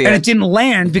 that could be and it. it didn't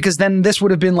land because then this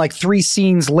would have been like 3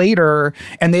 scenes later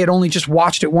and they had only just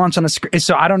watched it once on a screen.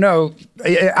 So I don't know.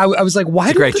 I was like, why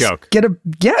It's a did great this joke. get a...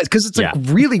 Yeah, because it's a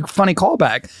really funny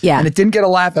callback. Yeah. And it didn't get a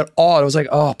laugh at all. I was like,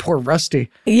 oh, poor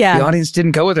Rusty. Yeah. The audience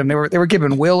didn't go with him. They were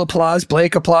giving Will applause,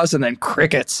 Blake applause, and then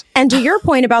crickets. And to your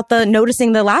point about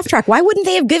noticing the laugh track, why wouldn't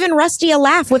they have given Rusty a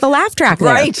laugh with a laugh track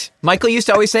there? Right. Michael used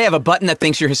to always say, I have a button that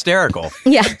thinks you're hysterical.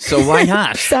 Yeah. So why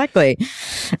not? Exactly.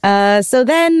 So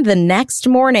then the next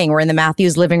morning, we're in the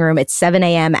Matthews living room. It's 7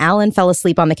 a.m. Alan fell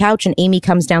asleep on the couch and Amy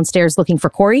comes downstairs looking for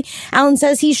Cory. Alan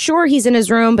says he's sure he's in his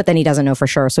room, but then he doesn't know for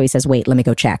sure. So he says, wait, let me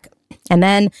go check. And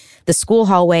then the school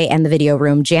hallway and the video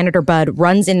room, Janitor Bud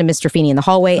runs into Mr. Feeney in the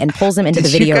hallway and pulls him into the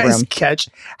video Did you guys room. catch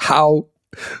how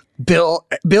Bill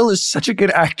is such a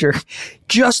good actor.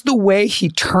 Just the way he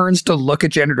turns to look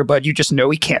at Janitor Bud, you just know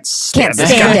he can't stand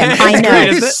this guy. him. I know. great,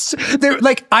 isn't it?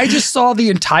 Like, I just saw the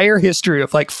entire history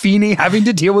of like Feeney having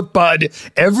to deal with Bud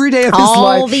every day of his All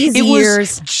life. these it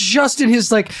years. was just in his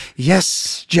like,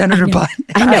 yes, Janitor Bud.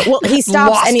 I know. Well, he stops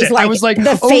Lost and he's it. I like, was like,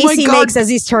 the oh face my he God. makes as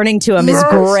he's turning to him is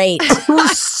Yes. great. It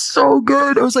was so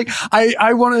good. I was like,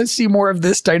 I want to see more of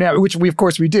this dynamic, which of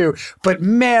course we do. But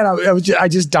man, I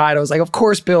just died. I was like, of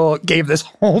course, Bill gave this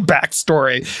whole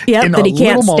backstory. Yep, in that a he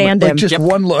can't little stand moment, him. Like just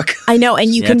one look. I know,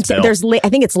 and you Yeah, can. it's Bill. There's, I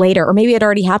think it's later, or maybe it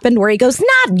already happened, where he goes,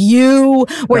 "Not you,"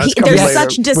 where That's coming there's later,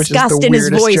 such which is the disgust in his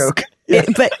weirdest voice. joke.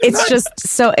 But it's just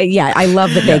so. Yeah, I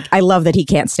love that I love that he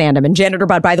can't stand him. And Janitor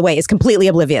Bud, by the way, is completely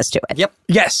oblivious to it. Yep.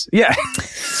 Yes. Yeah.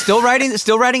 Still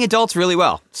writing adults really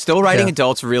well. Still writing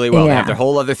adults really well. They Yeah. have their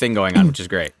whole other thing going on, which is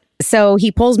great. So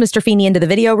he pulls Mr. Feeney into the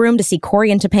video room to see Cory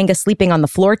and Topanga sleeping on the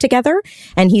floor together.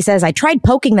 And he says, I tried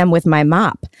poking them with my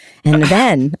mop. And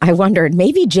then I wondered,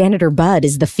 maybe Janitor Bud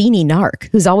is the Feeney narc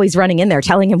who's always running in there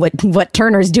telling him what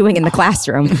Turner's doing in the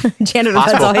classroom. Janitor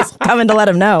Bud's always coming to let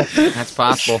him know. That's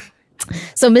possible.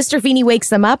 So Mr. Feeney wakes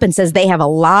them up and says they have a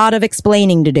lot of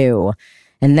explaining to do.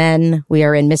 And then we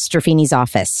are in Mr. Feeney's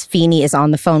office. Feeney is on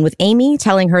the phone with Amy,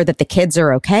 telling her that the kids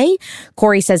are okay.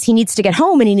 Cory says he needs to get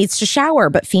home and he needs to shower,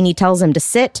 but Feeney tells him to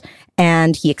sit,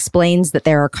 and he explains that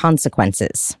there are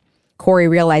consequences. Cory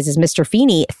realizes Mr.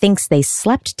 Feeney thinks they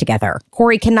slept together.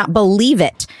 Cory cannot believe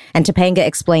it, and Topanga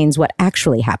explains what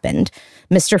actually happened.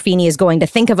 Mr. Feeney is going to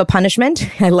think of a punishment.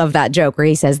 I love that joke where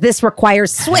he says, this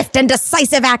requires swift and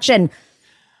decisive action.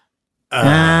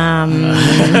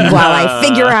 While I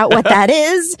figure out what that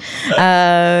is.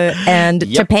 And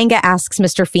Topanga asks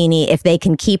Mr. Feeney if they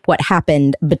can keep what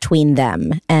happened between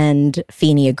them. And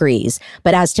Feeney agrees.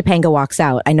 But as Topanga walks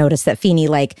out, I notice that Feeney,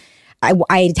 I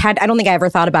don't think I ever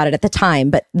thought about it at the time,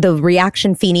 but the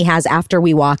reaction Feeney has after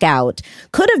we walk out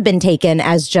could have been taken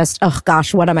as just, oh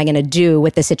gosh, what am I going to do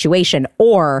with the situation?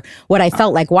 Or what I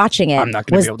felt like watching it I'm not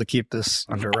going to was be able to keep this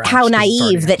under wraps. how 'cause it's already-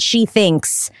 naive that she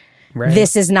thinks Right.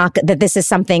 this is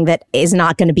something that is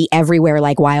not going to be everywhere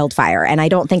like wildfire. And I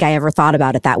don't think I ever thought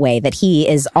about it that way, that he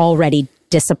is already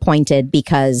disappointed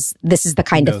because this is the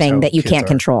kind of knows thing how that you kids can't are.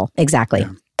 control. Exactly.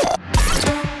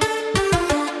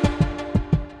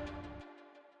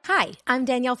 Hi, I'm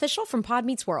Danielle Fishel from Pod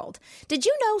Meets World. Did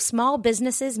you know small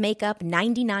businesses make up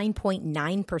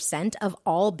 99.9% of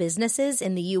all businesses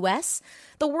in the U.S.?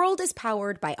 The world is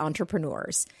powered by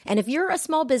entrepreneurs. And if you're a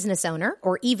small business owner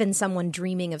or even someone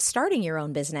dreaming of starting your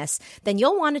own business, then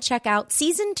you'll want to check out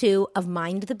Season 2 of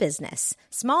Mind the Business,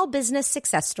 Small Business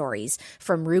Success Stories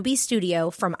from Ruby Studio,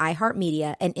 from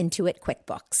iHeartMedia, and Intuit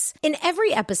QuickBooks. In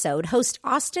every episode, host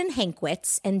Austin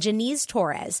Hankwitz and Janice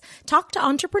Torres talk to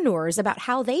entrepreneurs about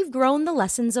how they've grown the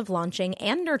lessons of launching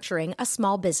and nurturing a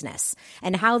small business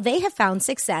and how they have found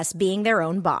success being their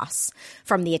own boss.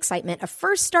 From the excitement of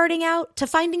first starting out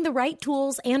to finding the right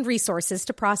tools and resources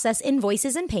to process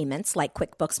invoices and payments like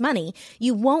QuickBooks Money,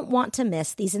 you won't want to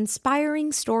miss these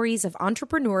inspiring stories of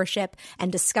entrepreneurship and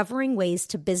discovering ways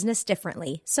to business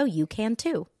differently so you can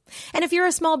too. And if you're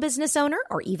a small business owner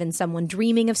or even someone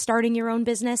dreaming of starting your own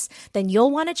business, then you'll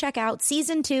want to check out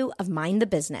Season 2 of Mind the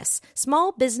Business,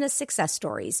 Small Business Success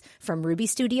Stories from Ruby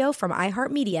Studio, from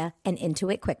iHeartMedia, and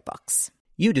Intuit QuickBooks.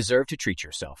 You deserve to treat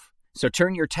yourself. So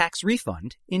turn your tax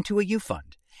refund into a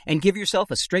U-Fund and give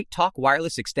yourself a Straight Talk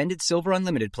Wireless Extended Silver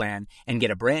Unlimited plan and get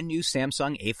a brand new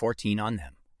Samsung A14 on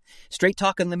them. Straight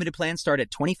Talk Unlimited plans start at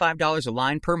 $25 a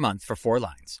line per month for 4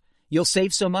 lines. You'll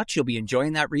save so much you'll be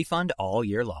enjoying that refund all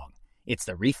year long. It's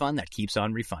the refund that keeps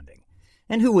on refunding.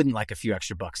 And who wouldn't like a few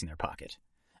extra bucks in their pocket?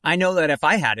 I know that if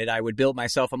I had it, I would build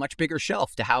myself a much bigger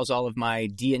shelf to house all of my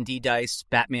D&D dice,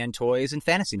 Batman toys, and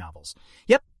fantasy novels.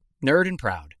 Yep, nerd and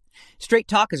proud. Straight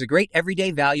Talk is a great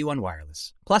everyday value on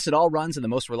wireless. Plus, it all runs on the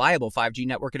most reliable 5G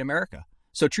network in America.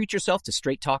 So treat yourself to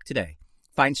Straight Talk today.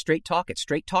 Find Straight Talk at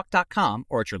straighttalk.com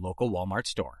or at your local Walmart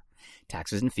store.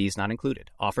 Taxes and fees not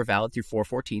included. Offer valid through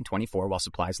 4/14/24 while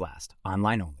supplies last.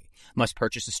 Online only. Must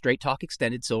purchase a Straight Talk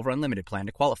Extended Silver Unlimited plan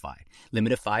to qualify.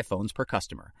 Limit of 5 phones per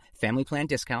customer. Family plan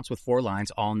discounts with 4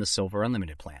 lines all in the Silver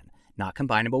Unlimited plan. Not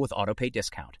combinable with autopay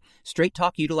discount. Straight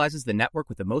Talk utilizes the network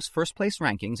with the most first-place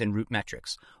rankings and route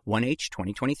metrics. 1H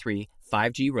 2023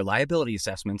 5G reliability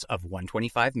assessments of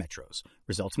 125 metros.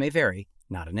 Results may vary.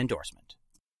 Not an endorsement.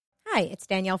 Hi, it's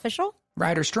Danielle Fishel.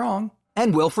 Ryder Strong.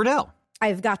 And Will Friedle.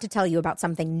 I've got to tell you about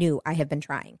something new I have been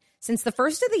trying. Since the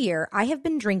first of the year, I have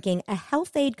been drinking a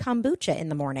Health Aid kombucha in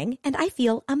the morning, and I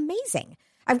feel amazing.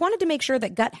 I've wanted to make sure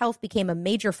that gut health became a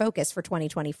major focus for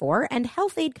 2024, and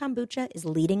Health Aid kombucha is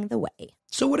leading the way.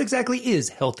 So what exactly is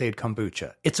Health Aid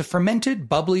Kombucha? It's a fermented,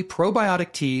 bubbly,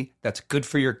 probiotic tea that's good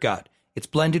for your gut. It's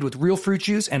blended with real fruit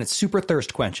juice, and it's super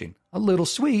thirst quenching. A little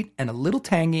sweet and a little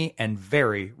tangy and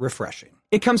very refreshing.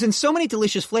 It comes in so many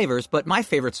delicious flavors, but my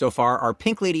favorites so far are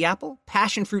pink lady apple,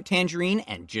 passion fruit tangerine,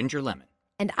 and ginger lemon.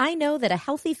 And I know that a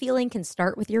healthy feeling can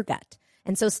start with your gut.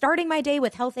 And so starting my day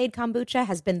with Health Aid kombucha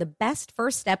has been the best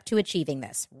first step to achieving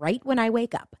this, right when I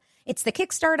wake up. It's the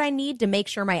kickstart I need to make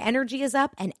sure my energy is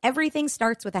up and everything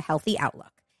starts with a healthy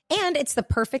outlook. And it's the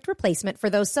perfect replacement for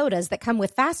those sodas that come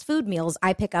with fast food meals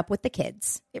I pick up with the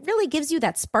kids. It really gives you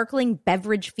that sparkling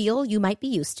beverage feel you might be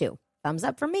used to. Thumbs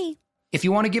up from me. If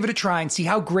you want to give it a try and see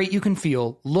how great you can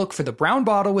feel, look for the brown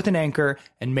bottle with an anchor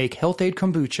and make Health Aid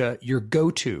Kombucha your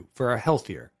go-to for a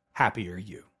healthier, happier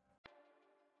you.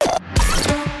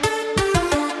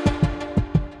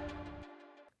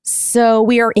 So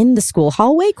we are in the school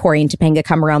hallway. Cory and Topanga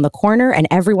come around the corner and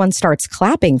everyone starts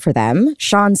clapping for them.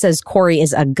 Sean says Cory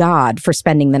is a god for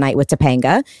spending the night with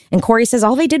Topanga. And Cory says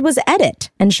all they did was edit.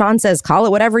 And Sean says, call it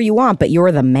whatever you want, but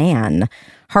you're the man.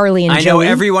 Harley and I Joey.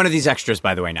 know every one of these extras,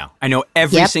 by the way, now. I know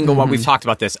every single one. We've talked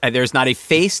about this. There's not a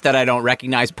face that I don't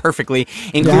recognize perfectly,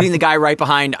 including the guy right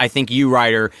behind, I think you,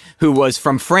 Ryder, who was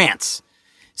from France.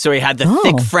 So he had the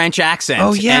thick French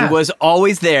accent and was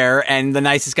always there and the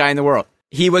nicest guy in the world.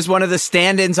 He was one of the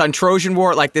stand-ins on Trojan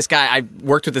War. Like this guy, I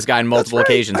worked with this guy on multiple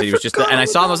occasions. And he was just, and I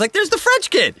saw him. I was like, "There's the French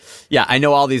kid." Yeah, I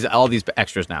know all these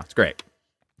extras now. It's great.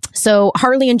 So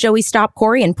Harley and Joey stop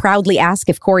Cory and proudly ask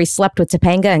if Cory slept with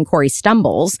Topanga, and Cory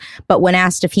stumbles. But when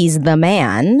asked if he's the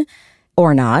man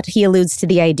or not, he alludes to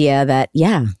the idea that,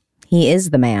 yeah, he is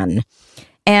the man.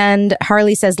 And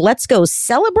Harley says, let's go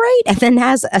celebrate, and then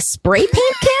has a spray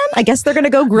paint can. I guess they're going to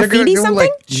go graffiti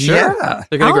something? Sure.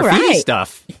 They're going to graffiti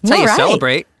stuff. That's how you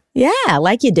celebrate. Yeah,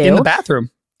 like you do. In the bathroom.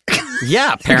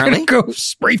 Yeah, apparently. Go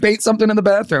spray paint something in the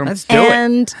bathroom. Let's do it.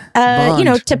 And,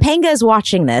 Topanga is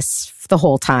watching this the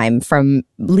whole time from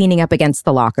leaning up against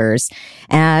the lockers.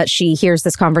 She hears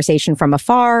this conversation from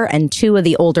afar, and 2 of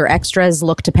the older extras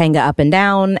look Topanga up and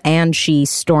down, and she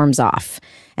storms off.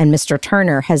 And Mr.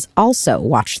 Turner has also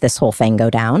watched this whole thing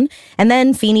go down. And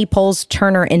then Feeney pulls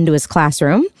Turner into his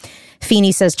classroom.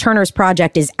 Feeney says Turner's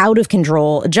project is out of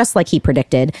control, just like he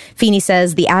predicted. Feeney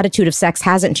says the attitude of sex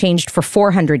hasn't changed for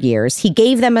 400 years. He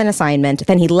gave them an assignment,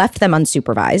 then he left them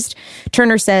unsupervised.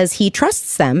 Turner says he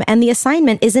trusts them, and the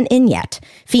assignment isn't in yet.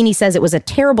 Feeney says it was a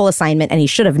terrible assignment, and he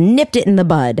should have nipped it in the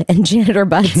bud. And Janitor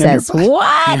Bud says, what?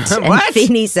 What? And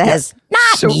Feeney says,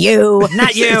 Not you.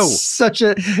 Not you.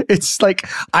 It's like,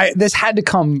 this had to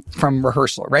come from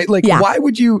rehearsal, right? Like, Yeah. why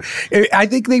would you? I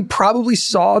think they probably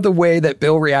saw the way that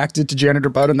Bill reacted to Janitor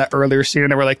Bud in that earlier scene,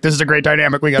 and they were like, this is a great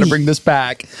dynamic. We got to bring this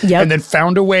back. Yep. And then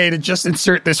found a way to just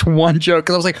insert this one joke.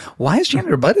 Because I was like, why is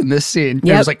Janitor Bud in this scene?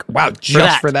 And I was like, wow,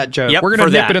 just for that joke. Yep, We're going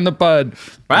to nip it in the bud.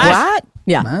 What?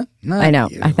 Yeah. Not I know.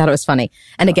 you. I thought it was funny.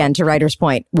 And again, to Ryder's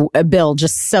point, Bill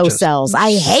just sells,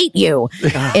 I hate you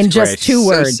in just great. 2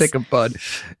 words. So sick of Bud.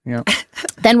 Yeah.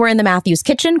 Then we're in the Matthews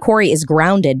kitchen. Cory is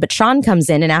grounded, but Sean comes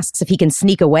in and asks if he can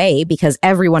sneak away because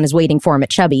everyone is waiting for him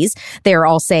at Chubby's. They are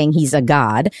all saying he's a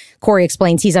god. Cory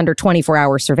explains he's under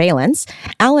 24-hour surveillance.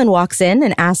 Alan walks in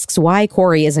and asks why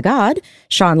Cory is a god.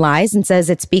 Sean lies and says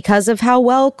it's because of how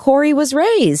well Cory was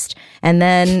raised, and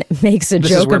then makes a This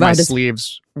joke is where about my his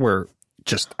sleeves were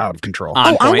just out of control.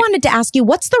 Oh, I wanted to ask you,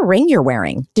 what's the ring you're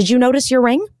wearing? Did you notice your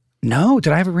ring? No,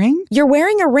 did I have a ring? You're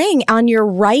wearing a ring on your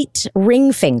right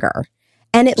ring finger.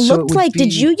 And it So looked it would like, did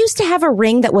be- you used to have a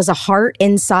ring that was a heart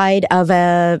inside of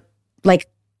a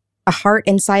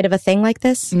thing like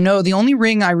this? No, the only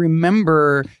ring I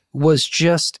remember was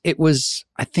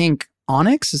I think,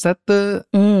 onyx. Is that the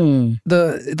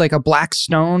like a black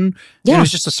stone? Yeah. It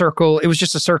was just a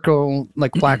circle,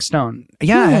 like black stone.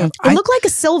 Yeah. It looked like a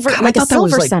silver, God, like I a thought that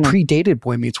was silver like center. predated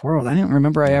Boy Meets World. I didn't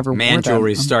remember I ever wore Man that.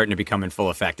 jewelry's starting to become in full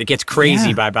effect. It gets crazy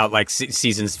Yeah. by about like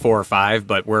seasons 4 or 5,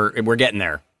 but we're getting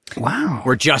there. Wow.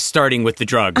 We're just starting with the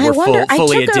drug. I We're wonder- I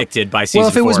fully took a- addicted by season 4 Well,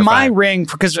 if it was or my 5. ring,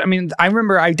 because I mean, I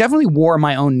remember I definitely wore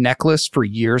my own necklace for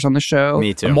years on the show.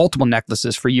 Me too. Multiple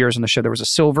necklaces for years on the show. There was a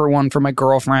silver one for my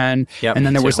girlfriend, Yep, and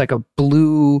then me there was too. like a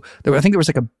blue. I think there was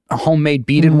like a homemade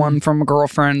beaded one from a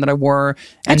girlfriend that I wore.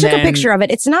 I And took a then- picture of it.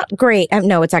 It's not great.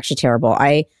 No, it's actually terrible.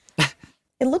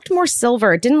 It looked more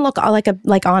silver. It didn't look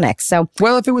like onyx. So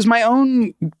Well, if it was my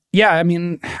own, yeah. I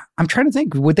mean, I'm trying to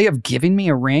think. Would they have given me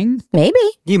a ring? maybe.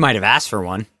 You might have asked for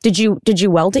one. Did you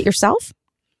weld it yourself?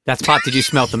 That's pot. Did you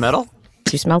smelt the metal?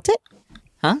 Did you smelt it?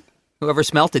 Huh? Whoever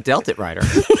smelt it dealt it, Ryder.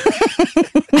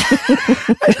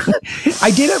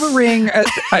 I did have a ring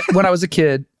when I was a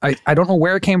kid. I don't know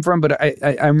where it came from, but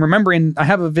I'm remembering. I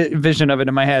have a vision of it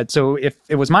in my head. So if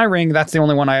it was my ring, that's the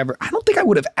only one I don't think I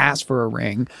would have asked for a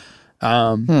ring.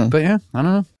 But yeah, I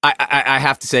don't know. I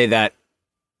have to say that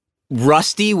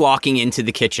Rusty walking into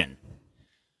the kitchen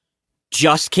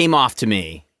just came off to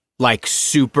me like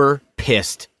super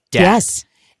pissed dad. Yes.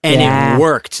 And Yeah. it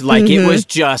worked. Like it was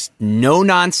just no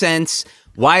nonsense.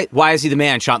 Why is he the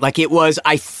man, Sean? Like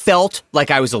I felt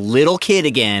like I was a little kid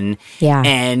again. Yeah.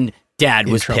 And dad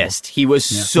was trouble. pissed. He was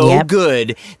so Yep.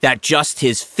 good that just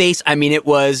his face, I mean,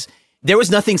 there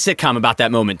was nothing sitcom about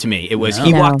that moment to me. It was,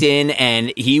 he No. walked in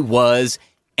and he was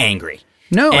angry.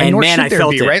 No, And nor man, should I there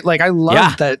felt be, it. right? Like I love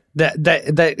Yeah.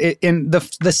 that in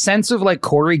the sense of like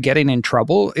Cory getting in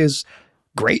trouble is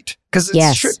great because it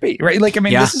Yes. should be, right? Like I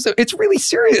mean, Yeah. it's really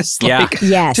serious. Yeah. Like,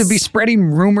 Yes. to be spreading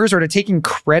rumors or to taking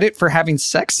credit for having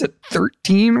sex at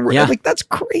 13, Yeah. like that's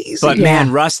crazy. But Yeah.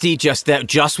 man, Rusty, just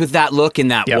with that look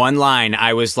and that Yep. one line,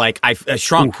 I was like, I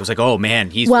shrunk. I was like, oh man,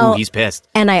 he's pissed.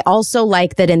 And I also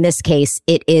like that in this case,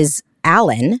 it is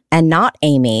Alan and not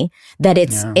Amy, that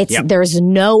it's Yep. there's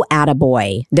no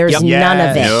attaboy. There's Yep. none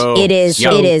of it. Yes. No. It is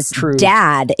Yep. it is True.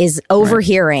 dad is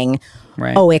overhearing,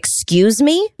 Right. oh, excuse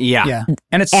me? Yeah.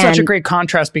 And it's such a And- great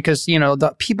contrast because,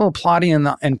 the people applauding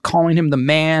and calling him the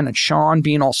man and Sean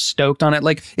being all stoked on it.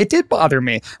 Like, it did bother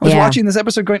me. I was Yeah. watching this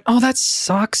episode going, oh, that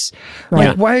sucks. Right.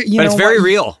 Like, why, But it's very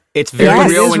real. It's very Yes.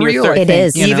 real It is when you're real, 30. I It think,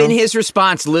 is. Even his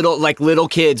response, little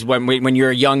kids, when you're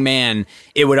a young man,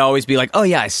 it would always be like, "Oh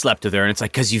yeah, I slept with her," and it's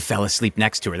like because you fell asleep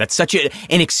next to her. That's such an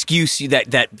excuse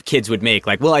that kids would make.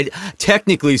 Like, well, I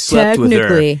technically slept with her.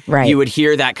 Technically, right. You would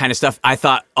hear that kind of stuff. I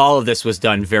thought all of this was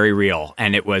done very real,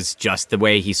 and it was just the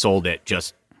way he sold it.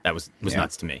 Just that was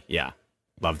nuts to me. Yeah,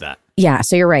 love that. Yeah,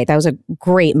 so you're right. That was a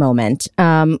great moment.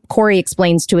 Cory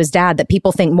explains to his dad that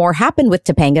people think more happened with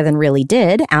Topanga than really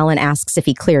did. Alan asks if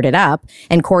he cleared it up,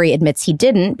 and Cory admits he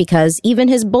didn't because even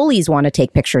his bullies want to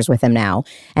take pictures with him now.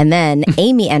 And then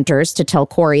Amy enters to tell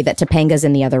Cory that Topanga's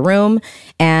in the other room,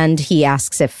 and he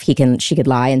asks if she could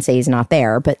lie and say he's not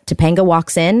there. But Topanga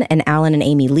walks in, and Alan and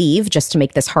Amy leave just to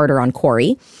make this harder on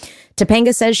Cory.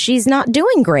 Topanga says she's not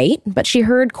doing great, but she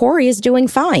heard Cory is doing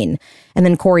fine. And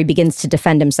then Cory begins to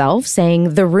defend himself,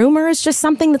 saying the rumor is just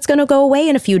something that's going to go away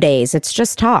in a few days. It's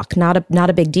just talk, not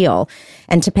a big deal.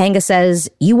 And Topanga says,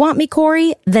 you want me,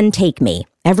 Cory? Then take me.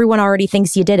 Everyone already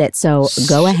thinks you did it, so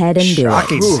go ahead and do it.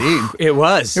 Shocking scene. It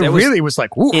was. It really was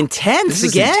like, ooh, intense this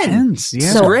is again. intense.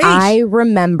 Yeah. So great. I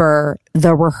remember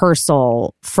the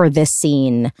rehearsal for this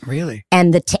scene Really?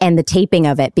 and the taping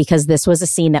of it because this was a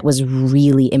scene that was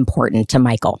really important to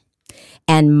Michael.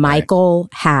 And Michael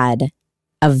had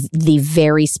the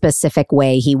very specific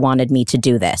way he wanted me to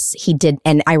do this. He did.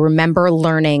 And I remember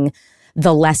learning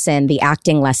the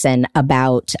acting lesson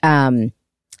about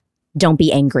don't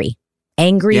be angry.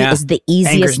 Angry is the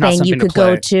easiest thing you could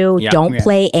go to. Yeah. Don't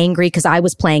play angry, because I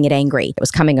was playing it angry. It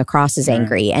was coming across as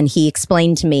angry. And he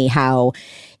explained to me how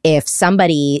if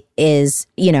somebody is,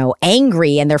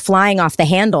 angry and they're flying off the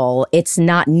handle, it's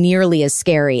not nearly as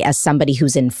scary as somebody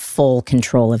who's in full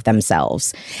control of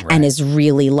themselves and is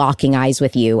really locking eyes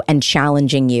with you and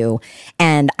challenging you.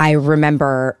 And I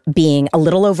remember being a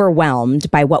little overwhelmed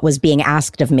by what was being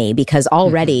asked of me, because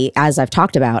already, as I've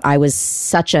talked about, I was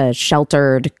such a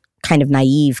sheltered, kind of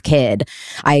naive kid.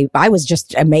 I was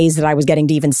just amazed that I was getting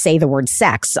to even say the word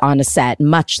sex on a set,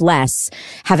 much less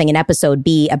having an episode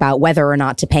be about whether or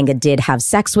not Topanga did have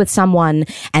sex with someone.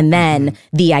 And then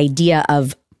the idea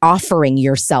of offering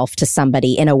yourself to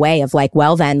somebody in a way of like,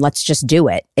 well, then let's just do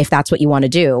it if that's what you want to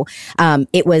do.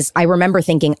 I remember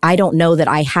thinking, I don't know that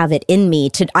I have it in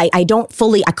me to, I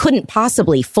couldn't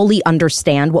possibly fully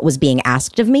understand what was being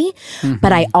asked of me,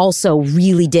 but I also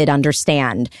really did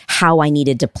understand how I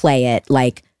needed to play it,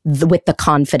 like with the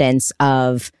confidence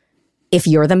of, if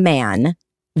you're the man,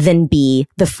 then be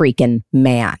the freaking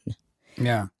man.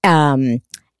 Yeah.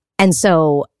 And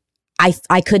so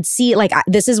I could see, like,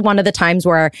 this is one of the times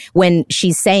where when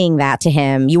she's saying that to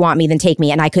him, you want me, then take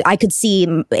me. And I could see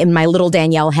in my little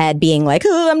Danielle head being like,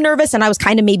 oh, I'm nervous. And I was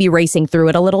kind of maybe racing through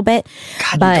it a little bit.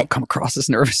 God, you don't come across as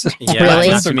nervous. Yeah, really?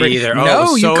 Not to me either.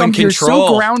 No, you come here control.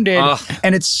 so grounded,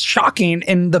 and it's shocking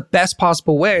in the best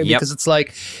possible way, because it's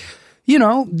like,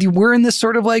 we're in this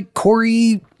sort of like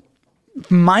Cory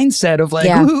mindset of like,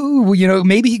 ooh,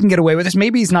 maybe he can get away with this.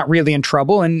 Maybe he's not really in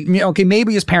trouble. And,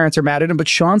 maybe his parents are mad at him, but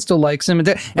Sean still likes him. And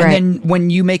then when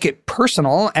you make it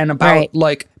personal and about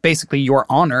like basically your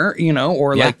honor,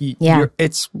 like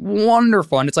it's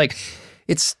wonderful. And it's like,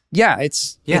 it's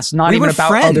not even about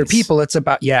friends. Other people. It's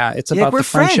about, it's about we're the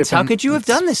friendship. Friends. How could you have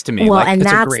done this to me? Well, and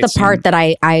that's the part that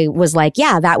I was like,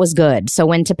 yeah, that was good. So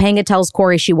when Topanga tells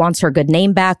Cory she wants her good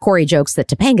name back, Cory jokes that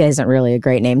Topanga isn't really a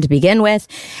great name to begin with.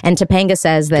 And Topanga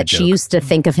says that she used to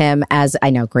think of him as, I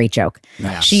know, great joke.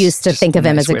 Yeah. She used to think of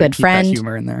him as a good friend.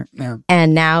 Humor in there. Yeah.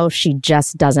 And now she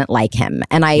just doesn't like him.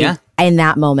 And in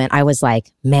that moment, I was like,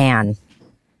 man,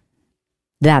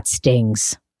 that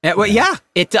stings.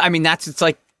 It's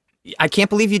like, I can't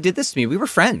believe you did this to me. We were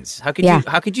friends. How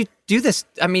could you do this?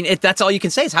 I mean, that's all you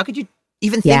can say is, how could you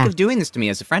even think of doing this to me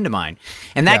as a friend of mine?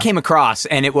 And that came across,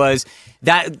 and it was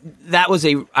that was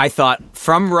I thought,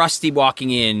 from Rusty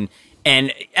walking in,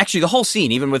 and actually the whole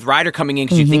scene, even with Ryder coming in,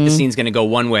 because you think the scene's going to go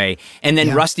one way, and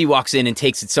then Rusty walks in and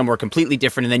takes it somewhere completely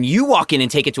different, and then you walk in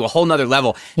and take it to a whole nother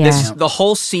level. Yeah. The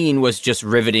whole scene was just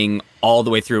riveting all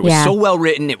the way through. It was so well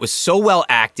written. It was so well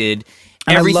acted.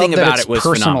 And everything about it was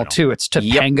personal phenomenal too. It's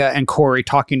Topanga and Cory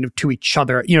talking to each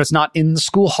other. It's not in the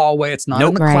school hallway. It's not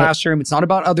in the classroom. It's not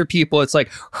about other people. It's like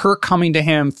her coming to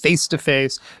him face to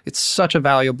face. It's such a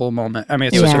valuable moment. I mean,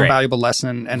 it's such a valuable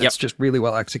lesson, and it's just really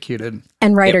well executed.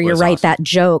 And Ryder, you're right. Awesome. That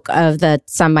joke of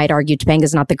some might argue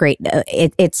Topanga's not the great.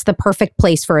 It's the perfect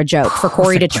place for a joke for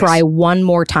Cory to try one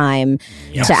more time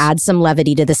to add some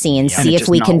levity to the scene. See if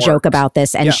we can joke about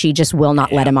this, and she just will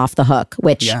not let him off the hook,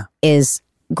 which is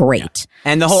great. Yeah.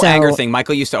 And the whole anger thing,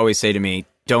 Michael used to always say to me,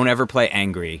 don't ever play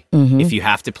angry. If you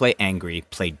have to play angry,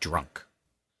 play drunk.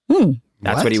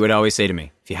 That's what he would always say to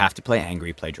me. If you have to play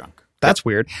angry, play drunk. That's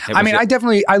weird. I've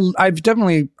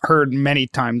definitely heard many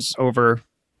times over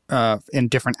in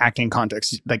different acting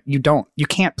contexts, like you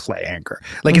can't play anger.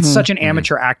 Like it's such an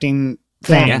amateur acting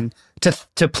thing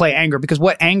to play anger, because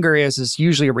what anger is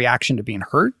usually a reaction to being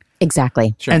hurt.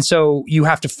 Exactly. Sure. And so you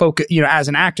have to focus, as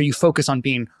an actor, you focus on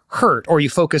being hurt, or you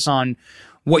focus on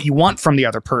what you want from the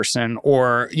other person,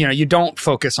 or, you don't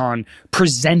focus on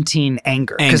presenting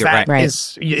anger. Because that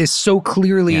is so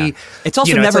clearly... It's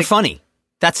also never funny.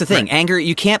 That's the thing. Anger,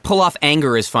 you can't pull off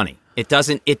anger as funny. It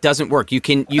doesn't work. You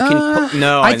can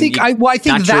I think that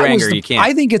was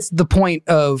I think it's the point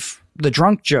of the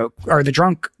drunk joke, or the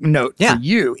drunk note for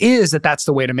you, is that's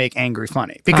the way to make angry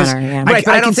funny. Because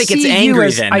I don't think it's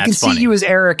angry I can see you as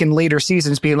Eric in later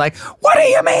seasons being like, what do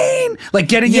you mean? Like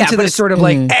getting into this sort of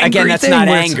like angry again, that's thing not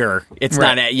anger. It's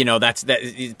not, that's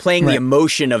playing the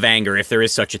emotion of anger, if there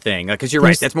is such a thing. Because you're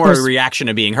right, that's more a reaction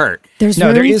of being hurt. There's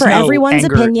room for everyone's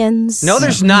opinions. No,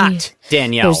 there's not,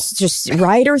 Danielle. There's just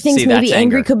Ryder thinks maybe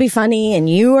angry could be funny, and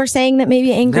you are saying that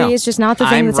maybe angry is just not the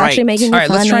thing that's actually making you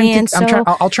funny.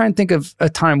 I'll try and think of a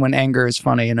time when anger is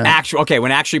funny. When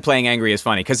actually playing angry is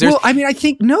funny. Because there's... I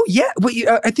think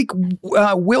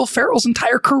Will Ferrell's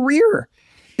entire career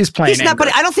is playing He's not, angry.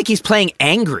 but I don't think he's playing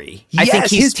angry. I Yes,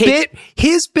 think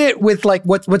his bit with like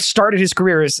what started his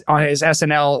career is on his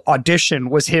SNL audition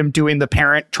was him doing the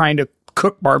parent trying to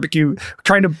cook barbecue,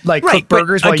 trying to like cook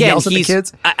burgers while he yells at the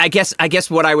kids. I guess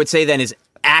what I would say then is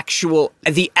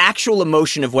the actual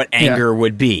emotion of what anger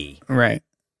would be. Right.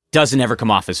 Doesn't ever come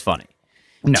off as funny.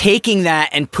 No. Taking that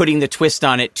and putting the twist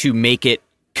on it to make it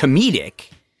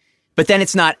comedic, but then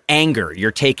it's not anger.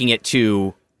 You're taking it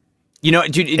to, do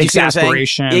you see what I'm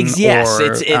saying? Yes,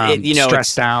 or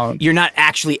stressed out. You're not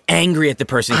actually angry at the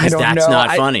person because that's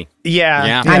not funny.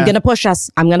 Yeah. I'm going to push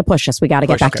us. We got to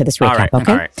get back to this recap,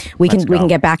 okay? All right. We can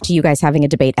get back to you guys having a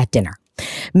debate at dinner.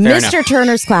 Mr.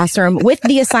 Turner's classroom. With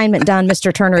the assignment done,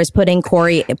 Mr. Turner is putting in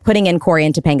Cory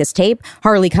and Topanga's tape.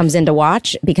 Harley comes in to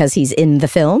watch because he's in the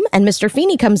film, and Mr.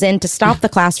 Feeney comes in to stop the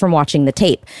class from watching the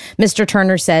tape. Mr.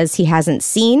 Turner says he hasn't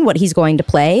seen what he's going to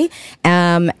play,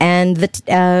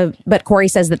 but Cory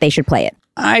says that they should play it.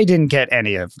 I didn't get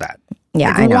any of that.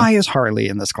 Yeah, like, I know. Why is Harley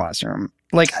in this classroom?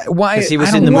 Like, why? Because he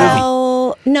was in the movie.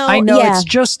 Well, no, I know yeah. it's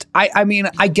just. I mean,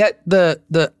 I get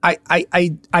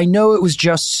I know it was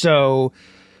just so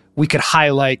we could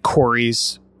highlight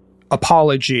Cory's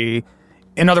apology.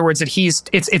 In other words, that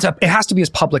it has to be as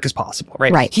public as possible,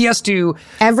 right? Right. He has to.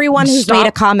 Everyone who's made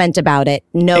a comment about it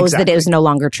knows that it is no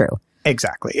longer true.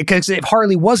 Exactly. Because if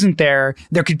Harley wasn't there,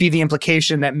 there could be the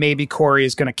implication that maybe Cory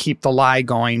is going to keep the lie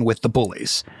going with the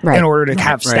bullies in order to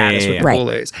have status with the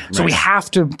bullies. So we have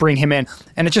to bring him in.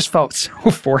 And it just felt so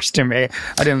forced to me.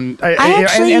 And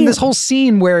this whole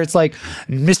scene where it's like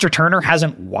Mr. Turner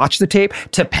hasn't watched the tape.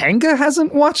 Topanga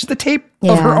hasn't watched the tape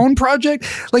of her own project.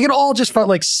 Like it all just felt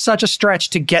like such a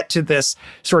stretch to get to this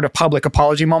sort of public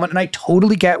apology moment. And I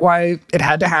totally get why it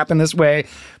had to happen this way.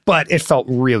 But it felt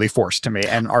really forced to me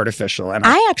and artificial. And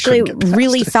I actually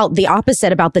really felt the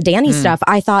opposite about the Danny stuff.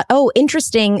 I thought, oh,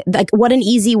 interesting. Like, what an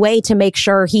easy way to make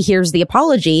sure he hears the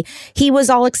apology. He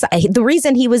was all excited. The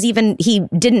reason he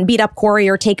didn't beat up Cory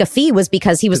or take a fee was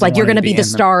because he was like, you're going to be the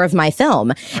star of my film.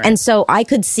 Right. And so I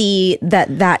could see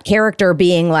that character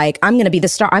being like, I'm going to be the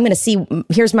star. I'm going to see,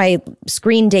 here's my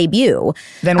screen debut.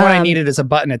 Then what I needed is a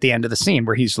button at the end of the scene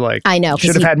where he's like, I know,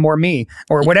 should have had more me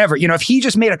or whatever. If he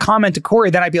just made a comment to Cory,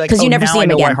 then I'd be like, you never see him I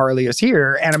know again. why Harley is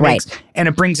here, and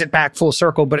it brings it back full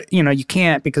circle. But you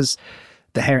can't because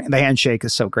the handshake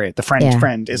is so great. The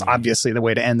friend is obviously the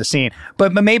way to end the scene.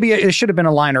 But maybe it should have been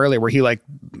a line earlier where he like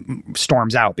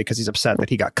storms out because he's upset that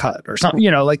he got cut or something.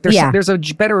 There's a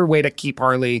better way to keep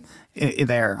Harley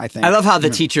there. I think. I love how the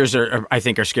teachers are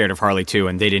scared of Harley too,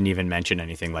 and they didn't even mention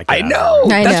anything like that. I know.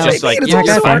 That's just like it's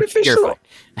also artificial.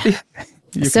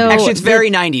 So actually, it's very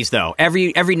 90s though.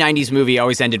 Every 90s movie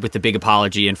always ended with the big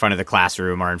apology in front of the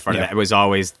classroom or in front of that. It was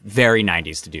always very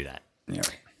 90s to do that. Yeah.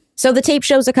 So the tape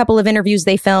shows a couple of interviews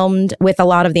they filmed with a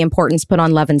lot of the importance put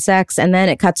on love and sex. And then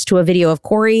it cuts to a video of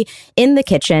Cory in the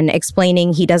kitchen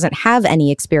explaining he doesn't have any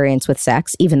experience with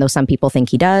sex, even though some people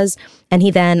think he does. And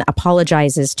he then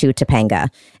apologizes to Topanga.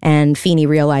 And Feeney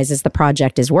realizes the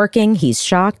project is working. He's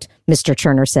shocked. Mr.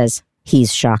 Turner says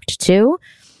he's shocked too.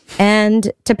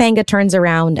 And Topanga turns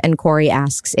around and Cory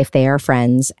asks if they are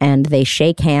friends, and they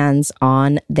shake hands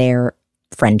on their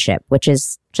friendship, which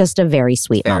is just a very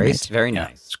sweet moment. Very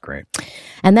nice. It's great.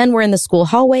 And then we're in the school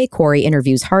hallway. Cory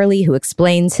interviews Harley, who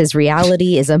explains his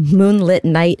reality is a moonlit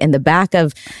night in the back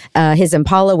of his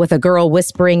Impala with a girl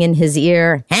whispering in his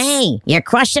ear, "Hey, you're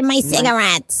crushing my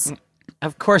cigarettes."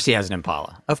 Of course he has an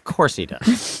Impala. Of course he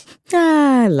does.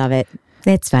 I love it.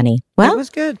 It's funny. Well, it was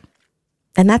good.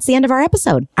 And that's the end of our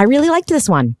episode. I really liked this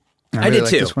one. I did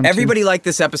too. Everybody liked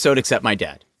this episode except my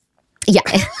dad. Yeah.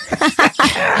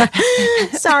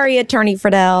 Sorry, Attorney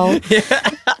Friedel.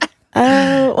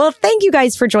 Well, thank you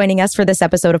guys for joining us for this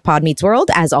episode of Pod Meets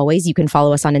World. As always, you can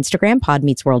follow us on Instagram, Pod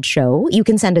Meets World Show. You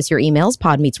can send us your emails,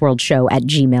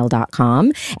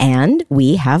 podmeetsworldshow@gmail.com. And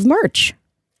we have merch.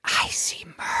 I see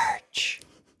merch.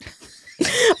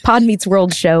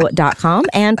 podmeetsworldshow.com.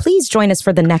 And please join us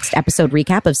for the next episode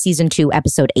recap of Season 2,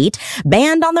 Episode 8,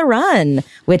 Band on the Run,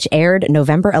 which aired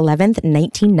November 11th,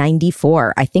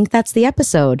 1994. I think that's the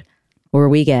episode where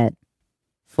we get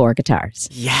 4 guitars.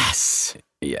 Yes.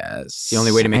 Yes. The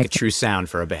only way to make a true sound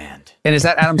for a band. And is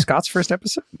that Adam Scott's first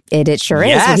episode? It sure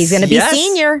is. He's going to be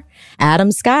senior.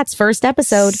 Adam Scott's first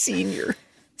episode. Senior.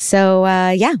 So,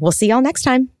 we'll see y'all next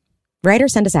time. Writer,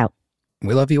 send us out.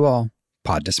 We love you all.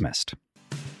 Pod dismissed.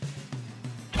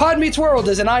 Pod Meets World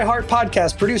is an iHeart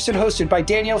podcast produced and hosted by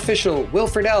Danielle Fishel,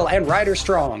 Wilfred L., and Ryder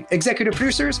Strong. Executive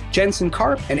producers, Jensen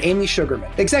Karp and Amy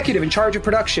Sugarman. Executive in charge of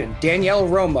production, Danielle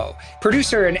Romo.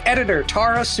 Producer and editor,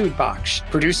 Tara Sudbach.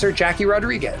 Producer, Jackie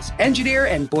Rodriguez. Engineer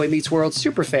and Boy Meets World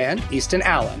superfan, Easton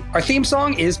Allen. Our theme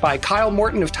song is by Kyle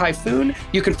Morton of Typhoon.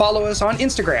 You can follow us on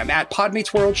Instagram at Pod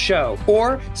Meets World Show,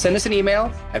 or send us an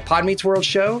email at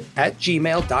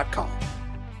podmeetsworldshow@gmail.com.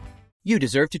 You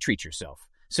deserve to treat yourself.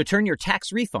 So turn your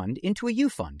tax refund into a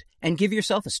U-Fund and give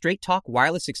yourself a Straight Talk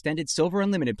Wireless Extended Silver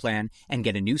Unlimited plan and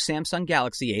get a new Samsung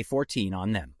Galaxy A14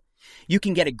 on them. You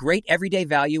can get a great everyday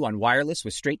value on wireless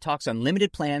with Straight Talk's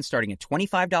unlimited plan starting at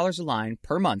 $25 a line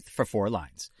per month for 4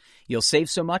 lines. You'll save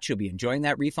so much you'll be enjoying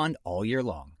that refund all year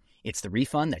long. It's the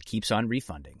refund that keeps on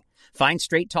refunding. Find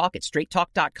Straight Talk at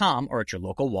straighttalk.com or at your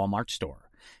local Walmart store.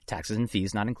 Taxes and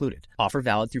fees not included. Offer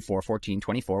valid through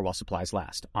 4/14/24 while supplies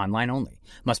last. Online only.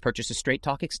 Must purchase a Straight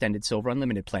Talk Extended Silver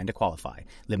Unlimited plan to qualify.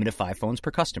 Limit of 5 phones per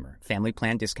customer. Family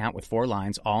plan discount with 4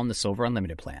 lines, all in the Silver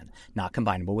Unlimited plan. Not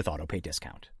combinable with autopay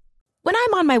discount. When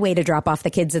I'm on my way to drop off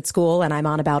the kids at school and I'm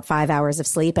on about 5 hours of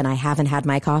sleep and I haven't had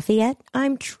my coffee yet,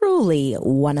 I'm truly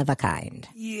one of a kind.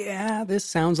 Yeah, this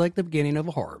sounds like the beginning of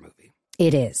a horror movie.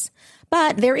 It is.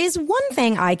 But there is one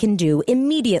thing I can do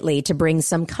immediately to bring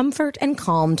some comfort and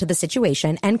calm to the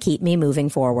situation and keep me moving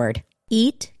forward.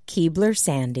 Eat Keebler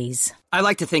Sandies. I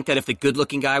like to think that if the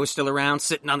good-looking guy was still around,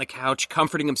 sitting on the couch,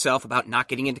 comforting himself about not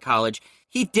getting into college,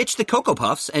 he'd ditch the Cocoa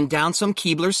Puffs and down some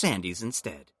Keebler Sandies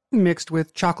instead. Mixed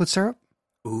with chocolate syrup?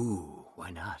 Ooh,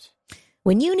 why not?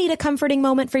 When you need a comforting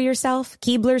moment for yourself,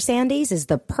 Keebler Sandies is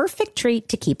the perfect treat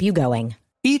to keep you going.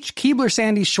 Each Keebler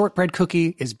Sandies shortbread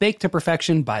cookie is baked to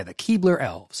perfection by the Keebler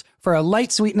elves for a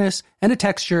light sweetness and a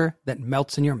texture that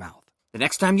melts in your mouth. The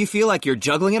next time you feel like you're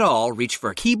juggling it all, reach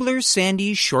for Keebler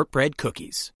Sandies shortbread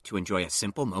cookies to enjoy a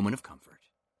simple moment of comfort.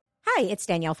 Hi, it's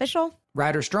Danielle Fishel.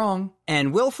 Ryder Strong.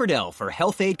 And Wilfred L. for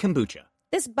Health Aid Kombucha.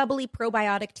 This bubbly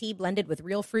probiotic tea blended with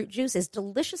real fruit juice is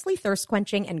deliciously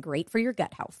thirst-quenching and great for your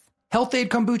gut health. Health Aid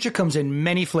Kombucha comes in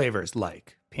many flavors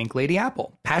like Pink Lady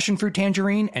Apple, Passion Fruit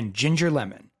Tangerine, and Ginger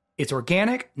Lemon. It's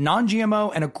organic,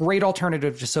 non-GMO, and a great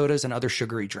alternative to sodas and other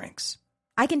sugary drinks.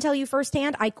 I can tell you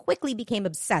firsthand, I quickly became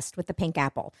obsessed with the pink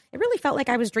apple. It really felt like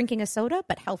I was drinking a soda,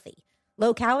 but healthy.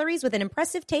 Low calories with an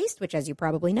impressive taste, which, as you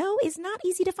probably know, is not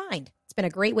easy to find. It's been a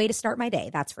great way to start my day,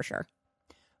 that's for sure.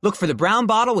 Look for the brown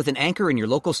bottle with an anchor in your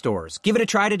local stores. Give it a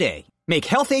try today. Make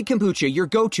Health Aid Kombucha your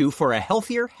go-to for a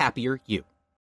healthier, happier you.